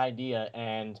out with an idea,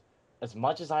 and as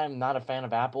much as I am not a fan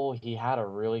of Apple, he had a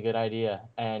really good idea.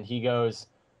 And he goes,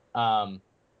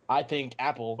 I think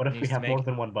Apple. What if we have more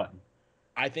than one button?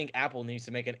 I think Apple needs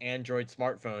to make an Android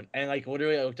smartphone. And like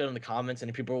literally I looked at in the comments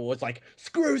and people was like,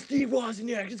 screw Steve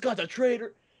Wozniak, he's got the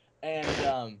traitor.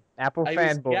 And Apple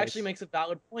fanboys. he actually makes a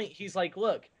valid point. He's like,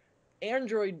 look,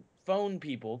 Android phone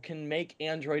people can make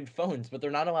Android phones, but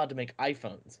they're not allowed to make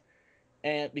iPhones.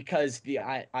 And because the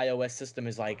iOS system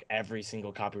is like every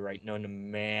single copyright known to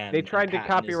man. They tried to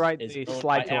copyright the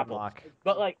slide to unlock.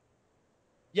 But like,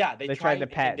 yeah, they tried to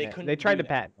patent it. They tried to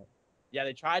patent it. Yeah,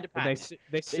 they tried to patent.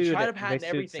 They tried to patent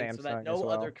everything Samsung so that no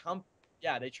other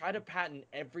Yeah, they try to patent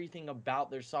everything about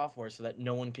their software so that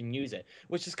no one can use it,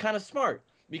 which is kind of smart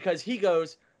because he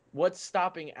goes, "What's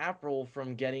stopping Apple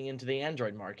from getting into the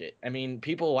Android market? I mean,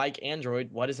 people like Android.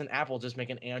 Why doesn't Apple just make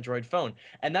an Android phone?"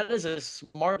 And that is a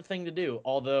smart thing to do.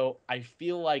 Although I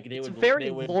feel like it's a very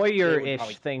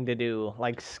lawyer-ish thing to do,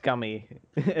 like scummy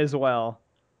as well.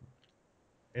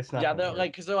 It's not. Yeah, they're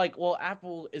like because they're like, well,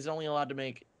 Apple is only allowed to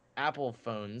make Apple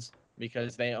phones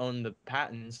because they own the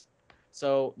patents.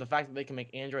 So the fact that they can make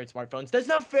Android smartphones, that's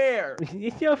not fair.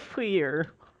 It's not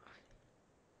fair.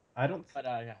 I don't. But,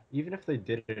 even if they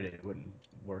did it, it wouldn't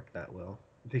work that well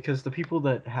because the people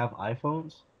that have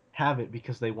iPhones have it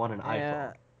because they want an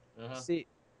iPhone. See,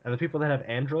 and the people that have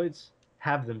Androids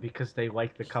have them because they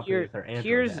like the company that their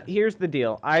Android has. Here's the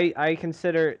deal. I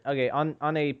consider on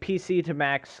a PC to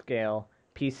Mac scale,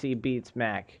 PC beats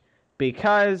Mac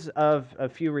because of a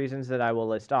few reasons that I will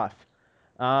list off.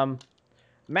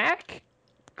 Mac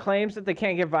claims that they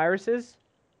can't get viruses,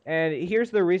 and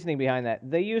here's the reasoning behind that.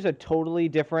 They use a totally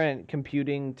different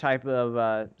computing type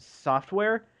of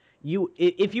software.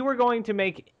 If you were going to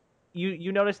make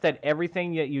you notice that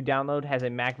everything that you download has a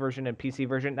Mac version and PC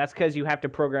version. That's because you have to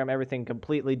program everything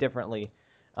completely differently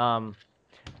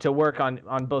to work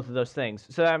on both of those things.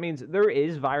 So that means there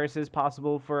is viruses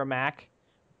possible for a Mac,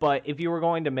 but if you were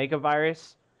going to make a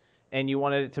virus and you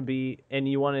wanted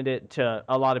it to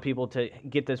a lot of people to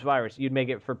get this virus, you'd make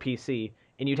it for PC,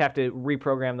 and you'd have to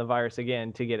reprogram the virus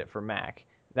again to get it for Mac.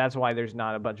 That's why there's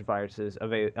not a bunch of viruses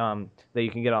that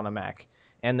you can get on a Mac.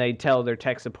 And they tell their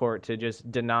tech support to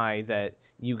just deny that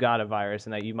you got a virus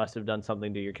and that you must have done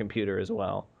something to your computer as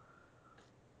well.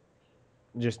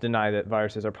 Just deny that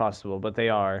viruses are possible, but they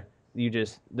are.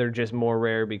 They're just more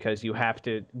rare because you have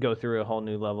to go through a whole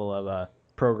new level of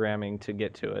programming to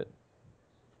get to it.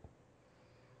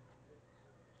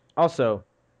 Also,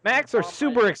 Macs are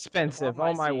super expensive.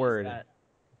 Oh my word.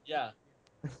 Yeah.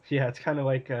 Yeah, it's kind of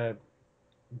like a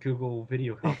Google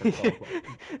video conference call.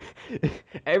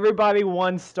 Everybody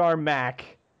 1-star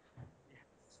Mac.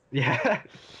 Yeah.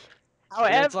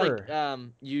 However, it's like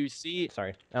you see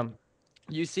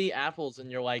you see apples and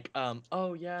you're like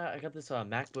oh yeah, I got this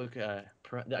MacBook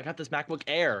I got this MacBook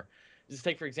Air. Just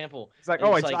take for example. It's like,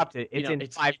 oh, I dropped it. It's in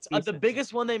 5 pieces. The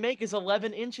biggest one they make is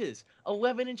 11 inches.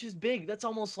 11 inches big. That's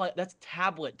almost like that's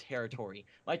tablet territory.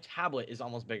 My tablet is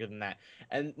almost bigger than that,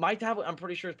 and my tablet I'm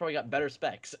pretty sure it's probably got better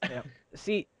specs. Yeah.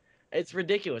 See, it's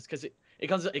ridiculous because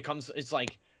it comes. It's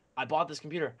like I bought this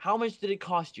computer. How much did it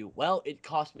cost you? Well, it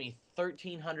cost me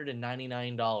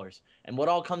 $1,399. And what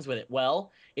all comes with it?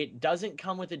 Well, it doesn't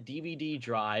come with a DVD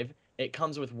drive. It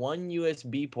comes with one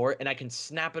USB port, and I can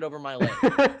snap it over my leg.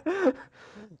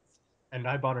 And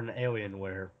I bought an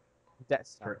Alienware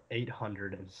for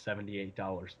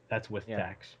 $878. That's with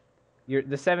tax.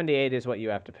 The 78 is what you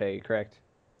have to pay, correct?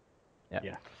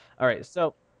 Yeah. All right,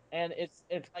 so. And it's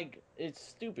like it's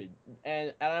stupid,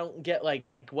 and I don't get like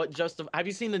what have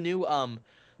you seen the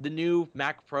new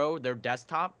Mac Pro, their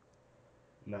desktop?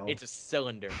 No. It's a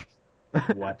cylinder.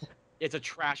 What? It's a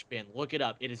trash bin. Look it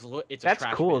up. It's a trash bin. That's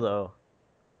cool though.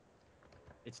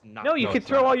 It's not. No, you could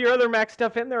throw all your other Mac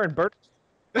stuff in there and burn.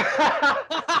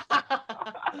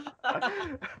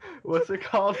 What's it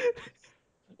called?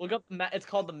 Look up it's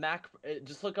called the Mac.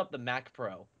 Just look up the Mac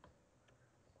Pro.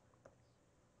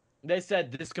 They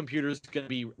said this computer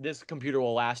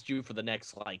will last you for the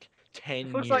next like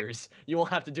 10 years. You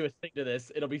won't have to do a thing to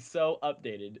this. It'll be so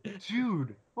updated.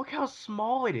 Dude, look how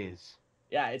small it is.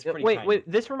 Yeah, it's pretty tiny. Wait,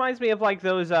 this reminds me of like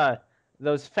those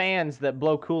fans that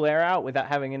blow cool air out without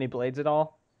having any blades at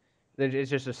all.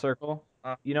 It's just a circle.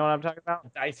 You know what I'm talking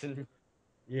about? Dyson.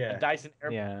 Yeah. Dyson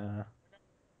air. Yeah.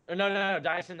 No,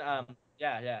 Dyson.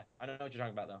 Yeah. I don't know what you're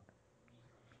talking about though.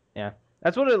 Yeah,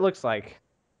 that's what it looks like.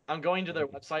 I'm going to their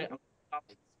website. I'm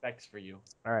the specs for you.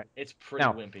 All right. It's pretty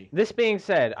wimpy. This being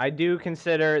said, I do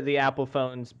consider the Apple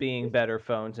phones being better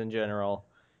phones in general.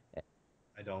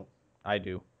 I don't. I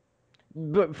do.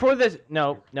 But for this,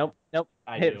 nope.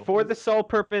 For the sole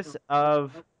purpose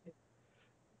of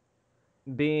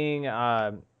being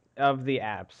of the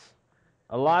apps,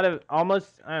 a lot of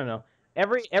almost I don't know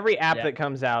every app that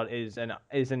comes out is an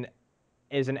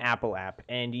Apple app,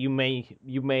 and you may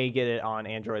get it on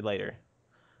Android later.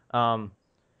 I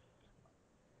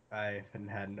haven't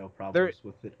had no problems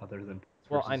with it other than.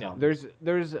 Well, I know there's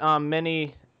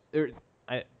many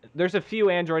there's a few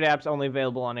Android apps only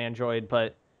available on Android,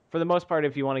 but for the most part,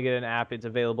 if you want to get an app, it's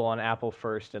available on Apple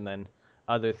first, and then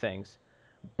other things.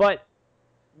 But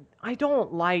I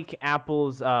don't like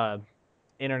Apple's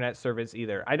internet service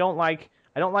either. I don't like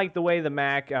the way the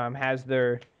Mac has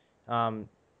their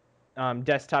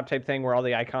desktop type thing where all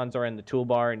the icons are in the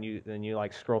toolbar and you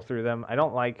like scroll through them. I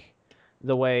don't like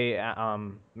the way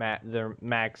the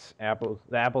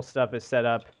Apple stuff is set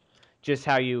up. Just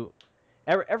how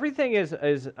everything is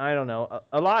I don't know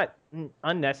a lot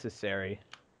unnecessary.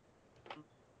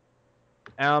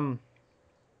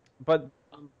 But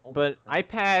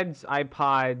iPads,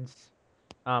 iPods,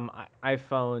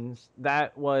 iPhones,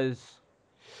 that was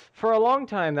for a long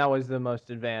time that was the most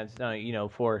advanced.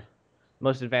 For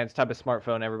most advanced type of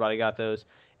smartphone, everybody got those.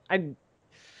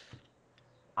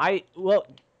 Well,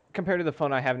 compared to the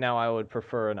phone I have now, I would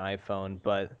prefer an iPhone,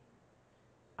 but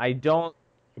I don't.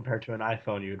 Compared to an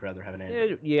iPhone, you would rather have an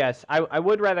Android. Yes, I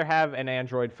would rather have an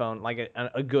Android phone, like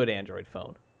a good Android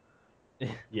phone.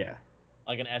 Yeah.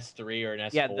 like an S3 or an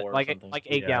S4 Yeah, or something. like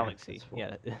a Yeah, Galaxy. S4.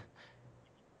 Yeah.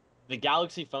 The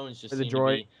Galaxy phones just For the seem to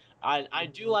Droid. be. I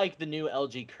do like the new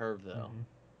LG Curve though. Mhm.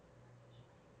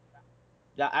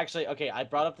 That actually, okay, I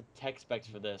brought up the tech specs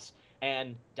for this,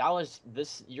 and Dallas,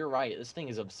 you're right. This thing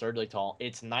is absurdly tall.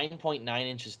 It's 9.9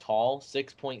 inches tall,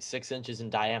 6.6 inches in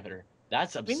diameter.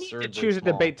 That's We need absurdly to choose a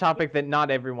small. debate topic that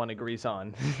not everyone agrees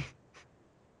on.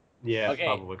 Yeah, Okay.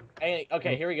 probably. Hey,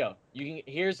 okay, here we go.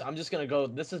 I'm just gonna go.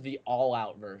 This is the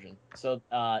all-out version. So,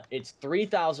 it's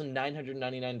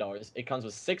 $3,999. It comes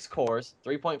with 6 cores,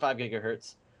 3.5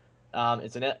 gigahertz.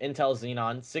 It's an Intel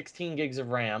Xenon, 16 gigs of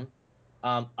RAM,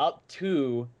 up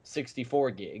to 64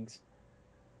 gigs.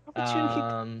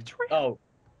 Oh,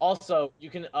 also you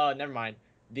can. Never mind.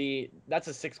 That's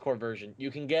a 6-core version.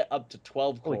 You can get up to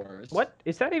 12 Holy- cores. What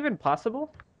is that even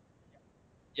possible?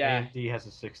 Yeah, AMD has a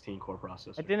 16-core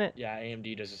processor. I didn't. yeah.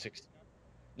 AMD does a 6.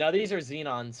 Now these are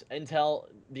Xenons. Intel,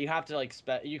 you have to like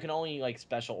you can only like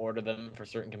special order them for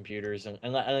certain computers, and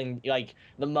like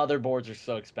the motherboards are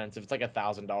so expensive. It's like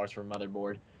 $1,000 for a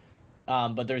motherboard.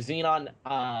 But they're Xenon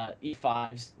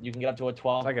E5s. You can get up to a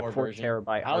 12 It's like a core 4 version. terabyte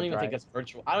I don't hard even think drive. that's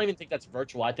virtual. I don't even think that's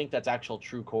virtual. I think that's actual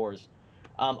true cores.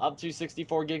 Up to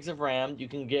 64 gigs of RAM. You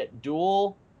can get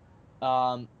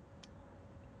um,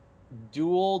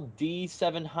 dual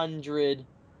D700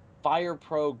 Fire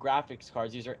Pro graphics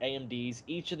cards. These are AMDs.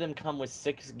 Each of them come with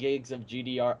 6 gigs of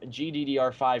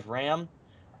GDDR5 RAM,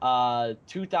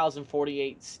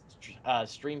 2048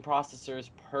 stream processors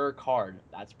per card.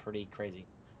 That's pretty crazy.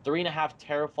 3.5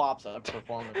 teraflops of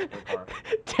performance per card.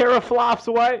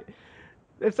 Teraflops, what?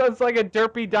 It sounds like a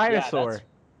derpy dinosaur.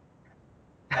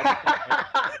 That's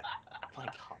oh my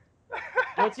god. You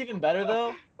know what's even better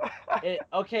though?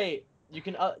 Okay, you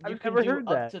can I've never do heard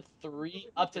that.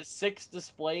 up to 6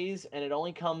 displays, and it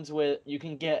only comes with you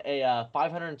can get a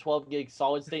 512 gig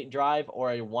solid state drive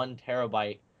or a 1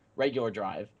 terabyte regular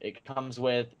drive. It comes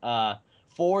with 4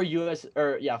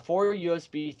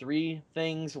 USB 3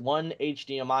 things, 1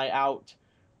 HDMI out,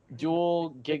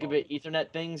 dual gigabit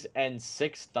Ethernet things, and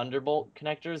 6 Thunderbolt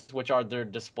connectors, which are their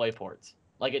display ports.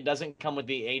 Like it doesn't come with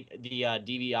the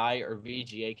DVI or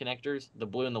VGA connectors, the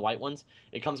blue and the white ones.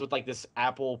 It comes with like this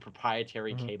Apple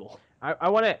proprietary cable. I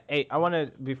want to. Hey, I want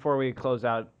to before we close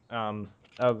out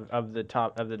of the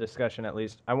top of the discussion at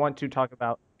least. I want to talk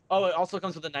about. Oh, it also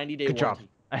comes with a 90-day Good job.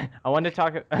 warranty. I want to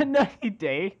talk a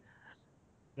 90-day.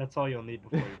 That's all you'll need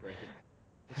before you break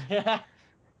it. Yeah.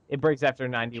 It breaks after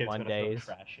Kid's 91 gonna throw days.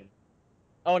 trash in.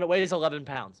 Oh, and it weighs 11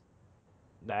 pounds.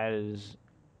 That is.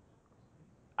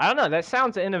 I don't know. That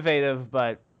sounds innovative,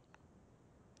 but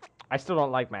I still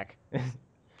don't like Mac.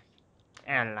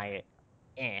 I don't like it.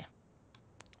 Eh.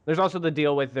 There's also the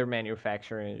deal with their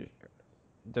manufacturing,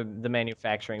 the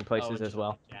manufacturing places as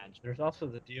well. Yeah. There's also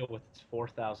the deal with it's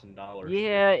 $4,000.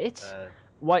 Yeah, it's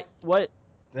what.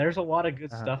 There's a lot of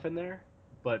good stuff in there,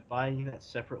 but buying that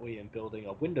separately and building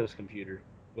a Windows computer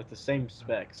with the same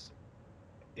specs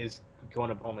is going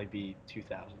to only be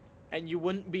 $2,000. And you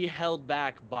wouldn't be held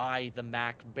back by the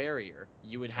Mac barrier.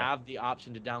 You would have the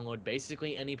option to download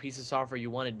basically any piece of software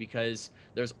you wanted because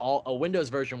a Windows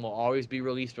version will always be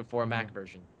released before a Mac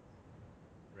version.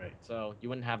 Right. So you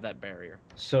wouldn't have that barrier.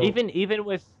 So even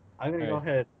with. I'm gonna go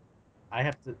ahead. I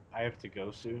have to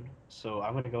go soon, so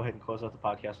I'm gonna go ahead and close out the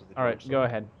podcast with the. All right, go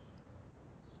ahead.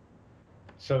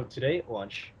 So today at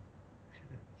lunch,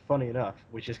 funny enough,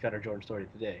 we just got our Jordan story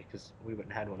today because we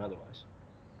wouldn't have had one otherwise.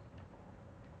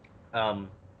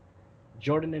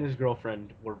 Jordan and his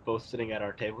girlfriend were both sitting at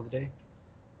our table today,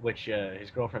 which his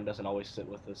girlfriend doesn't always sit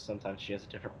with us. Sometimes she has a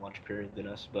different lunch period than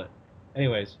us. But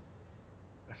anyways,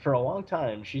 for a long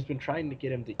time, she's been trying to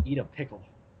get him to eat a pickle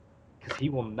because he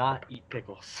will not eat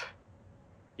pickles.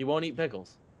 He won't eat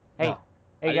pickles. Hey, No.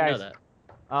 hey I didn't guys. know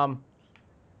that.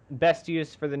 Best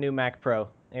use for the new Mac Pro.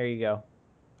 There you go.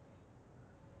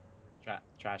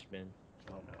 Trash bin.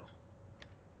 Oh no.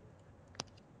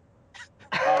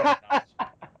 Oh my gosh.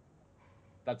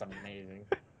 That's amazing.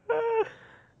 Oh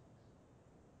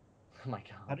my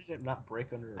god. How did it not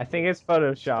break under? I think it's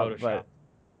Photoshop, Photoshop.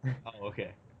 Oh,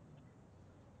 okay.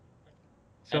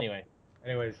 So,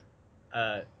 anyways,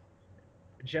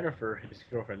 Jennifer, his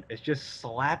girlfriend, is just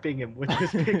slapping him with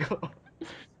this pickle.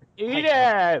 Eat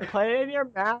it! Put it in your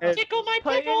mouth. Tickle my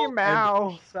Put it in your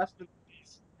mouth.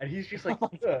 And he's just like,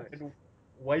 and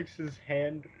wipes his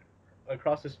hand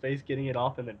across his face, getting it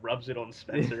off, and then rubs it on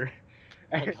Spencer.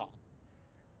 Oh my god.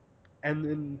 And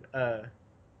then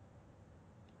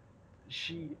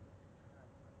she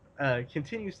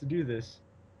continues to do this,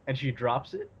 and she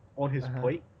drops it on his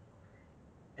plate,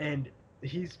 and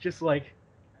he's just like,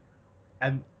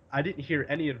 and I didn't hear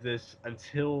any of this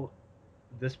until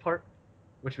this part.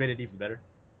 which made it even better.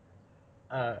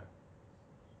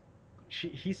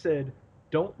 He said,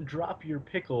 "Don't drop your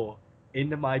pickle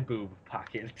into my boob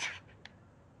pocket."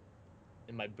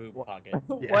 In my boob pocket.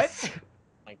 What? Yes.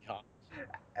 My God.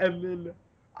 And then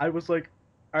I was like,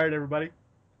 "All right, everybody,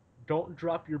 don't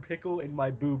drop your pickle in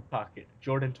my boob pocket."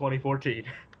 Jordan 2014.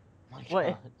 My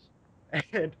What?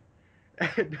 God.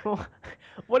 And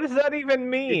What does that even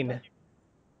mean?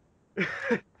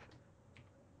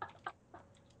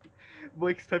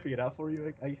 Blake's typing it out for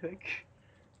you, I think.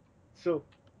 So,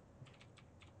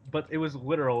 but it was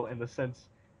literal in the sense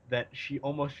that she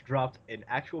almost dropped an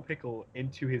actual pickle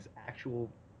into his actual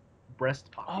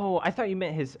breast pocket. Oh, I thought you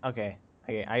meant his. Okay,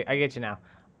 I get you now.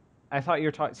 I thought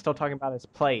you were still talking about his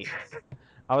plate.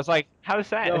 I was like, how does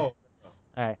that? No. All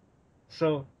right.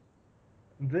 So,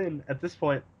 then at this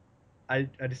point, I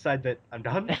decide that I'm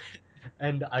done,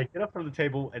 and I get up from the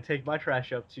table and take my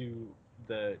trash up to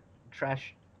the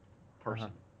trash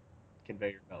person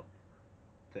conveyor belt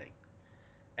thing,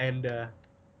 and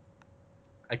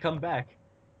I come back,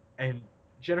 and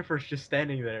Jennifer's just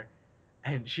standing there,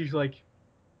 and she's like,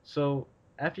 "So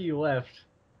after you left,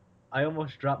 I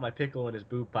almost dropped my pickle in his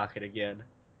boob pocket again,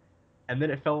 and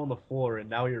then it fell on the floor, and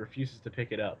now he refuses to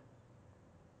pick it up."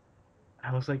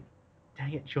 I was like,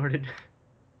 "Dang it, Jordan."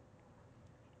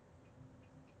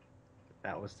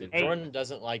 That was the Hey, Jordan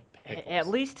doesn't like pickles. At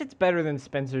least it's better than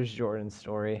Spencer's Jordan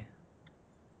story.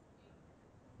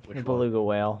 Which The one? beluga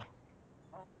whale.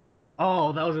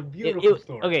 Oh, that was a beautiful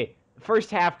story. Okay,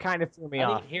 first half kind of threw me I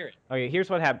off. didn't hear it. Okay,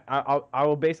 here's what happened. I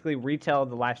will basically retell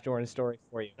the last Jordan story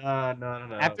for you. No.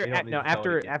 After we don't need to tell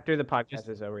it again. after the podcast Just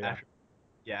is over. Yeah. After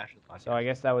the podcast. So I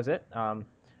guess that was it. I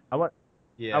want.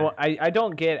 Yeah. I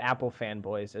don't get Apple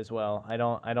fanboys as well. I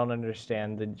don't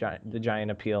understand the giant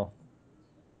appeal.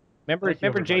 Remember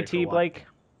everybody, for JT watching. Blake?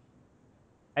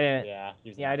 I didn't. Yeah.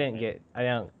 he was Yeah, I didn't amazing. get. I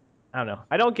don't know.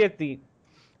 I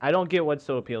don't get what's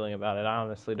so appealing about it. I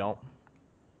honestly don't.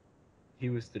 He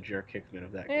was the jerk Hickman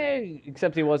of that game.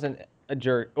 Except he wasn't a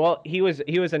jerk. Well, he was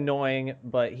annoying,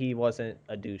 but he wasn't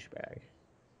a douchebag.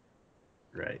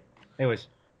 Right. Anyways,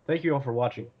 thank you all for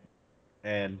watching,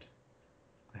 and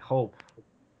I hope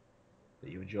that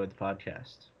you enjoyed the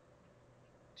podcast.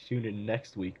 Tune in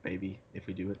next week, maybe, if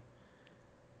we do it.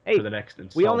 Hey, for the next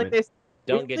installment. we only missed.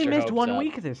 Don't we get only your missed hopes one up.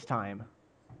 week this time.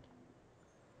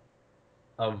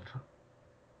 Of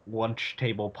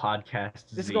LunchTable podcast.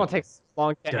 This is gonna take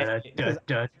long.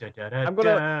 I'm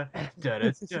gonna.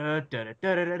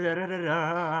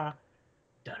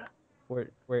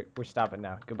 We're stopping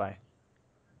now. Goodbye.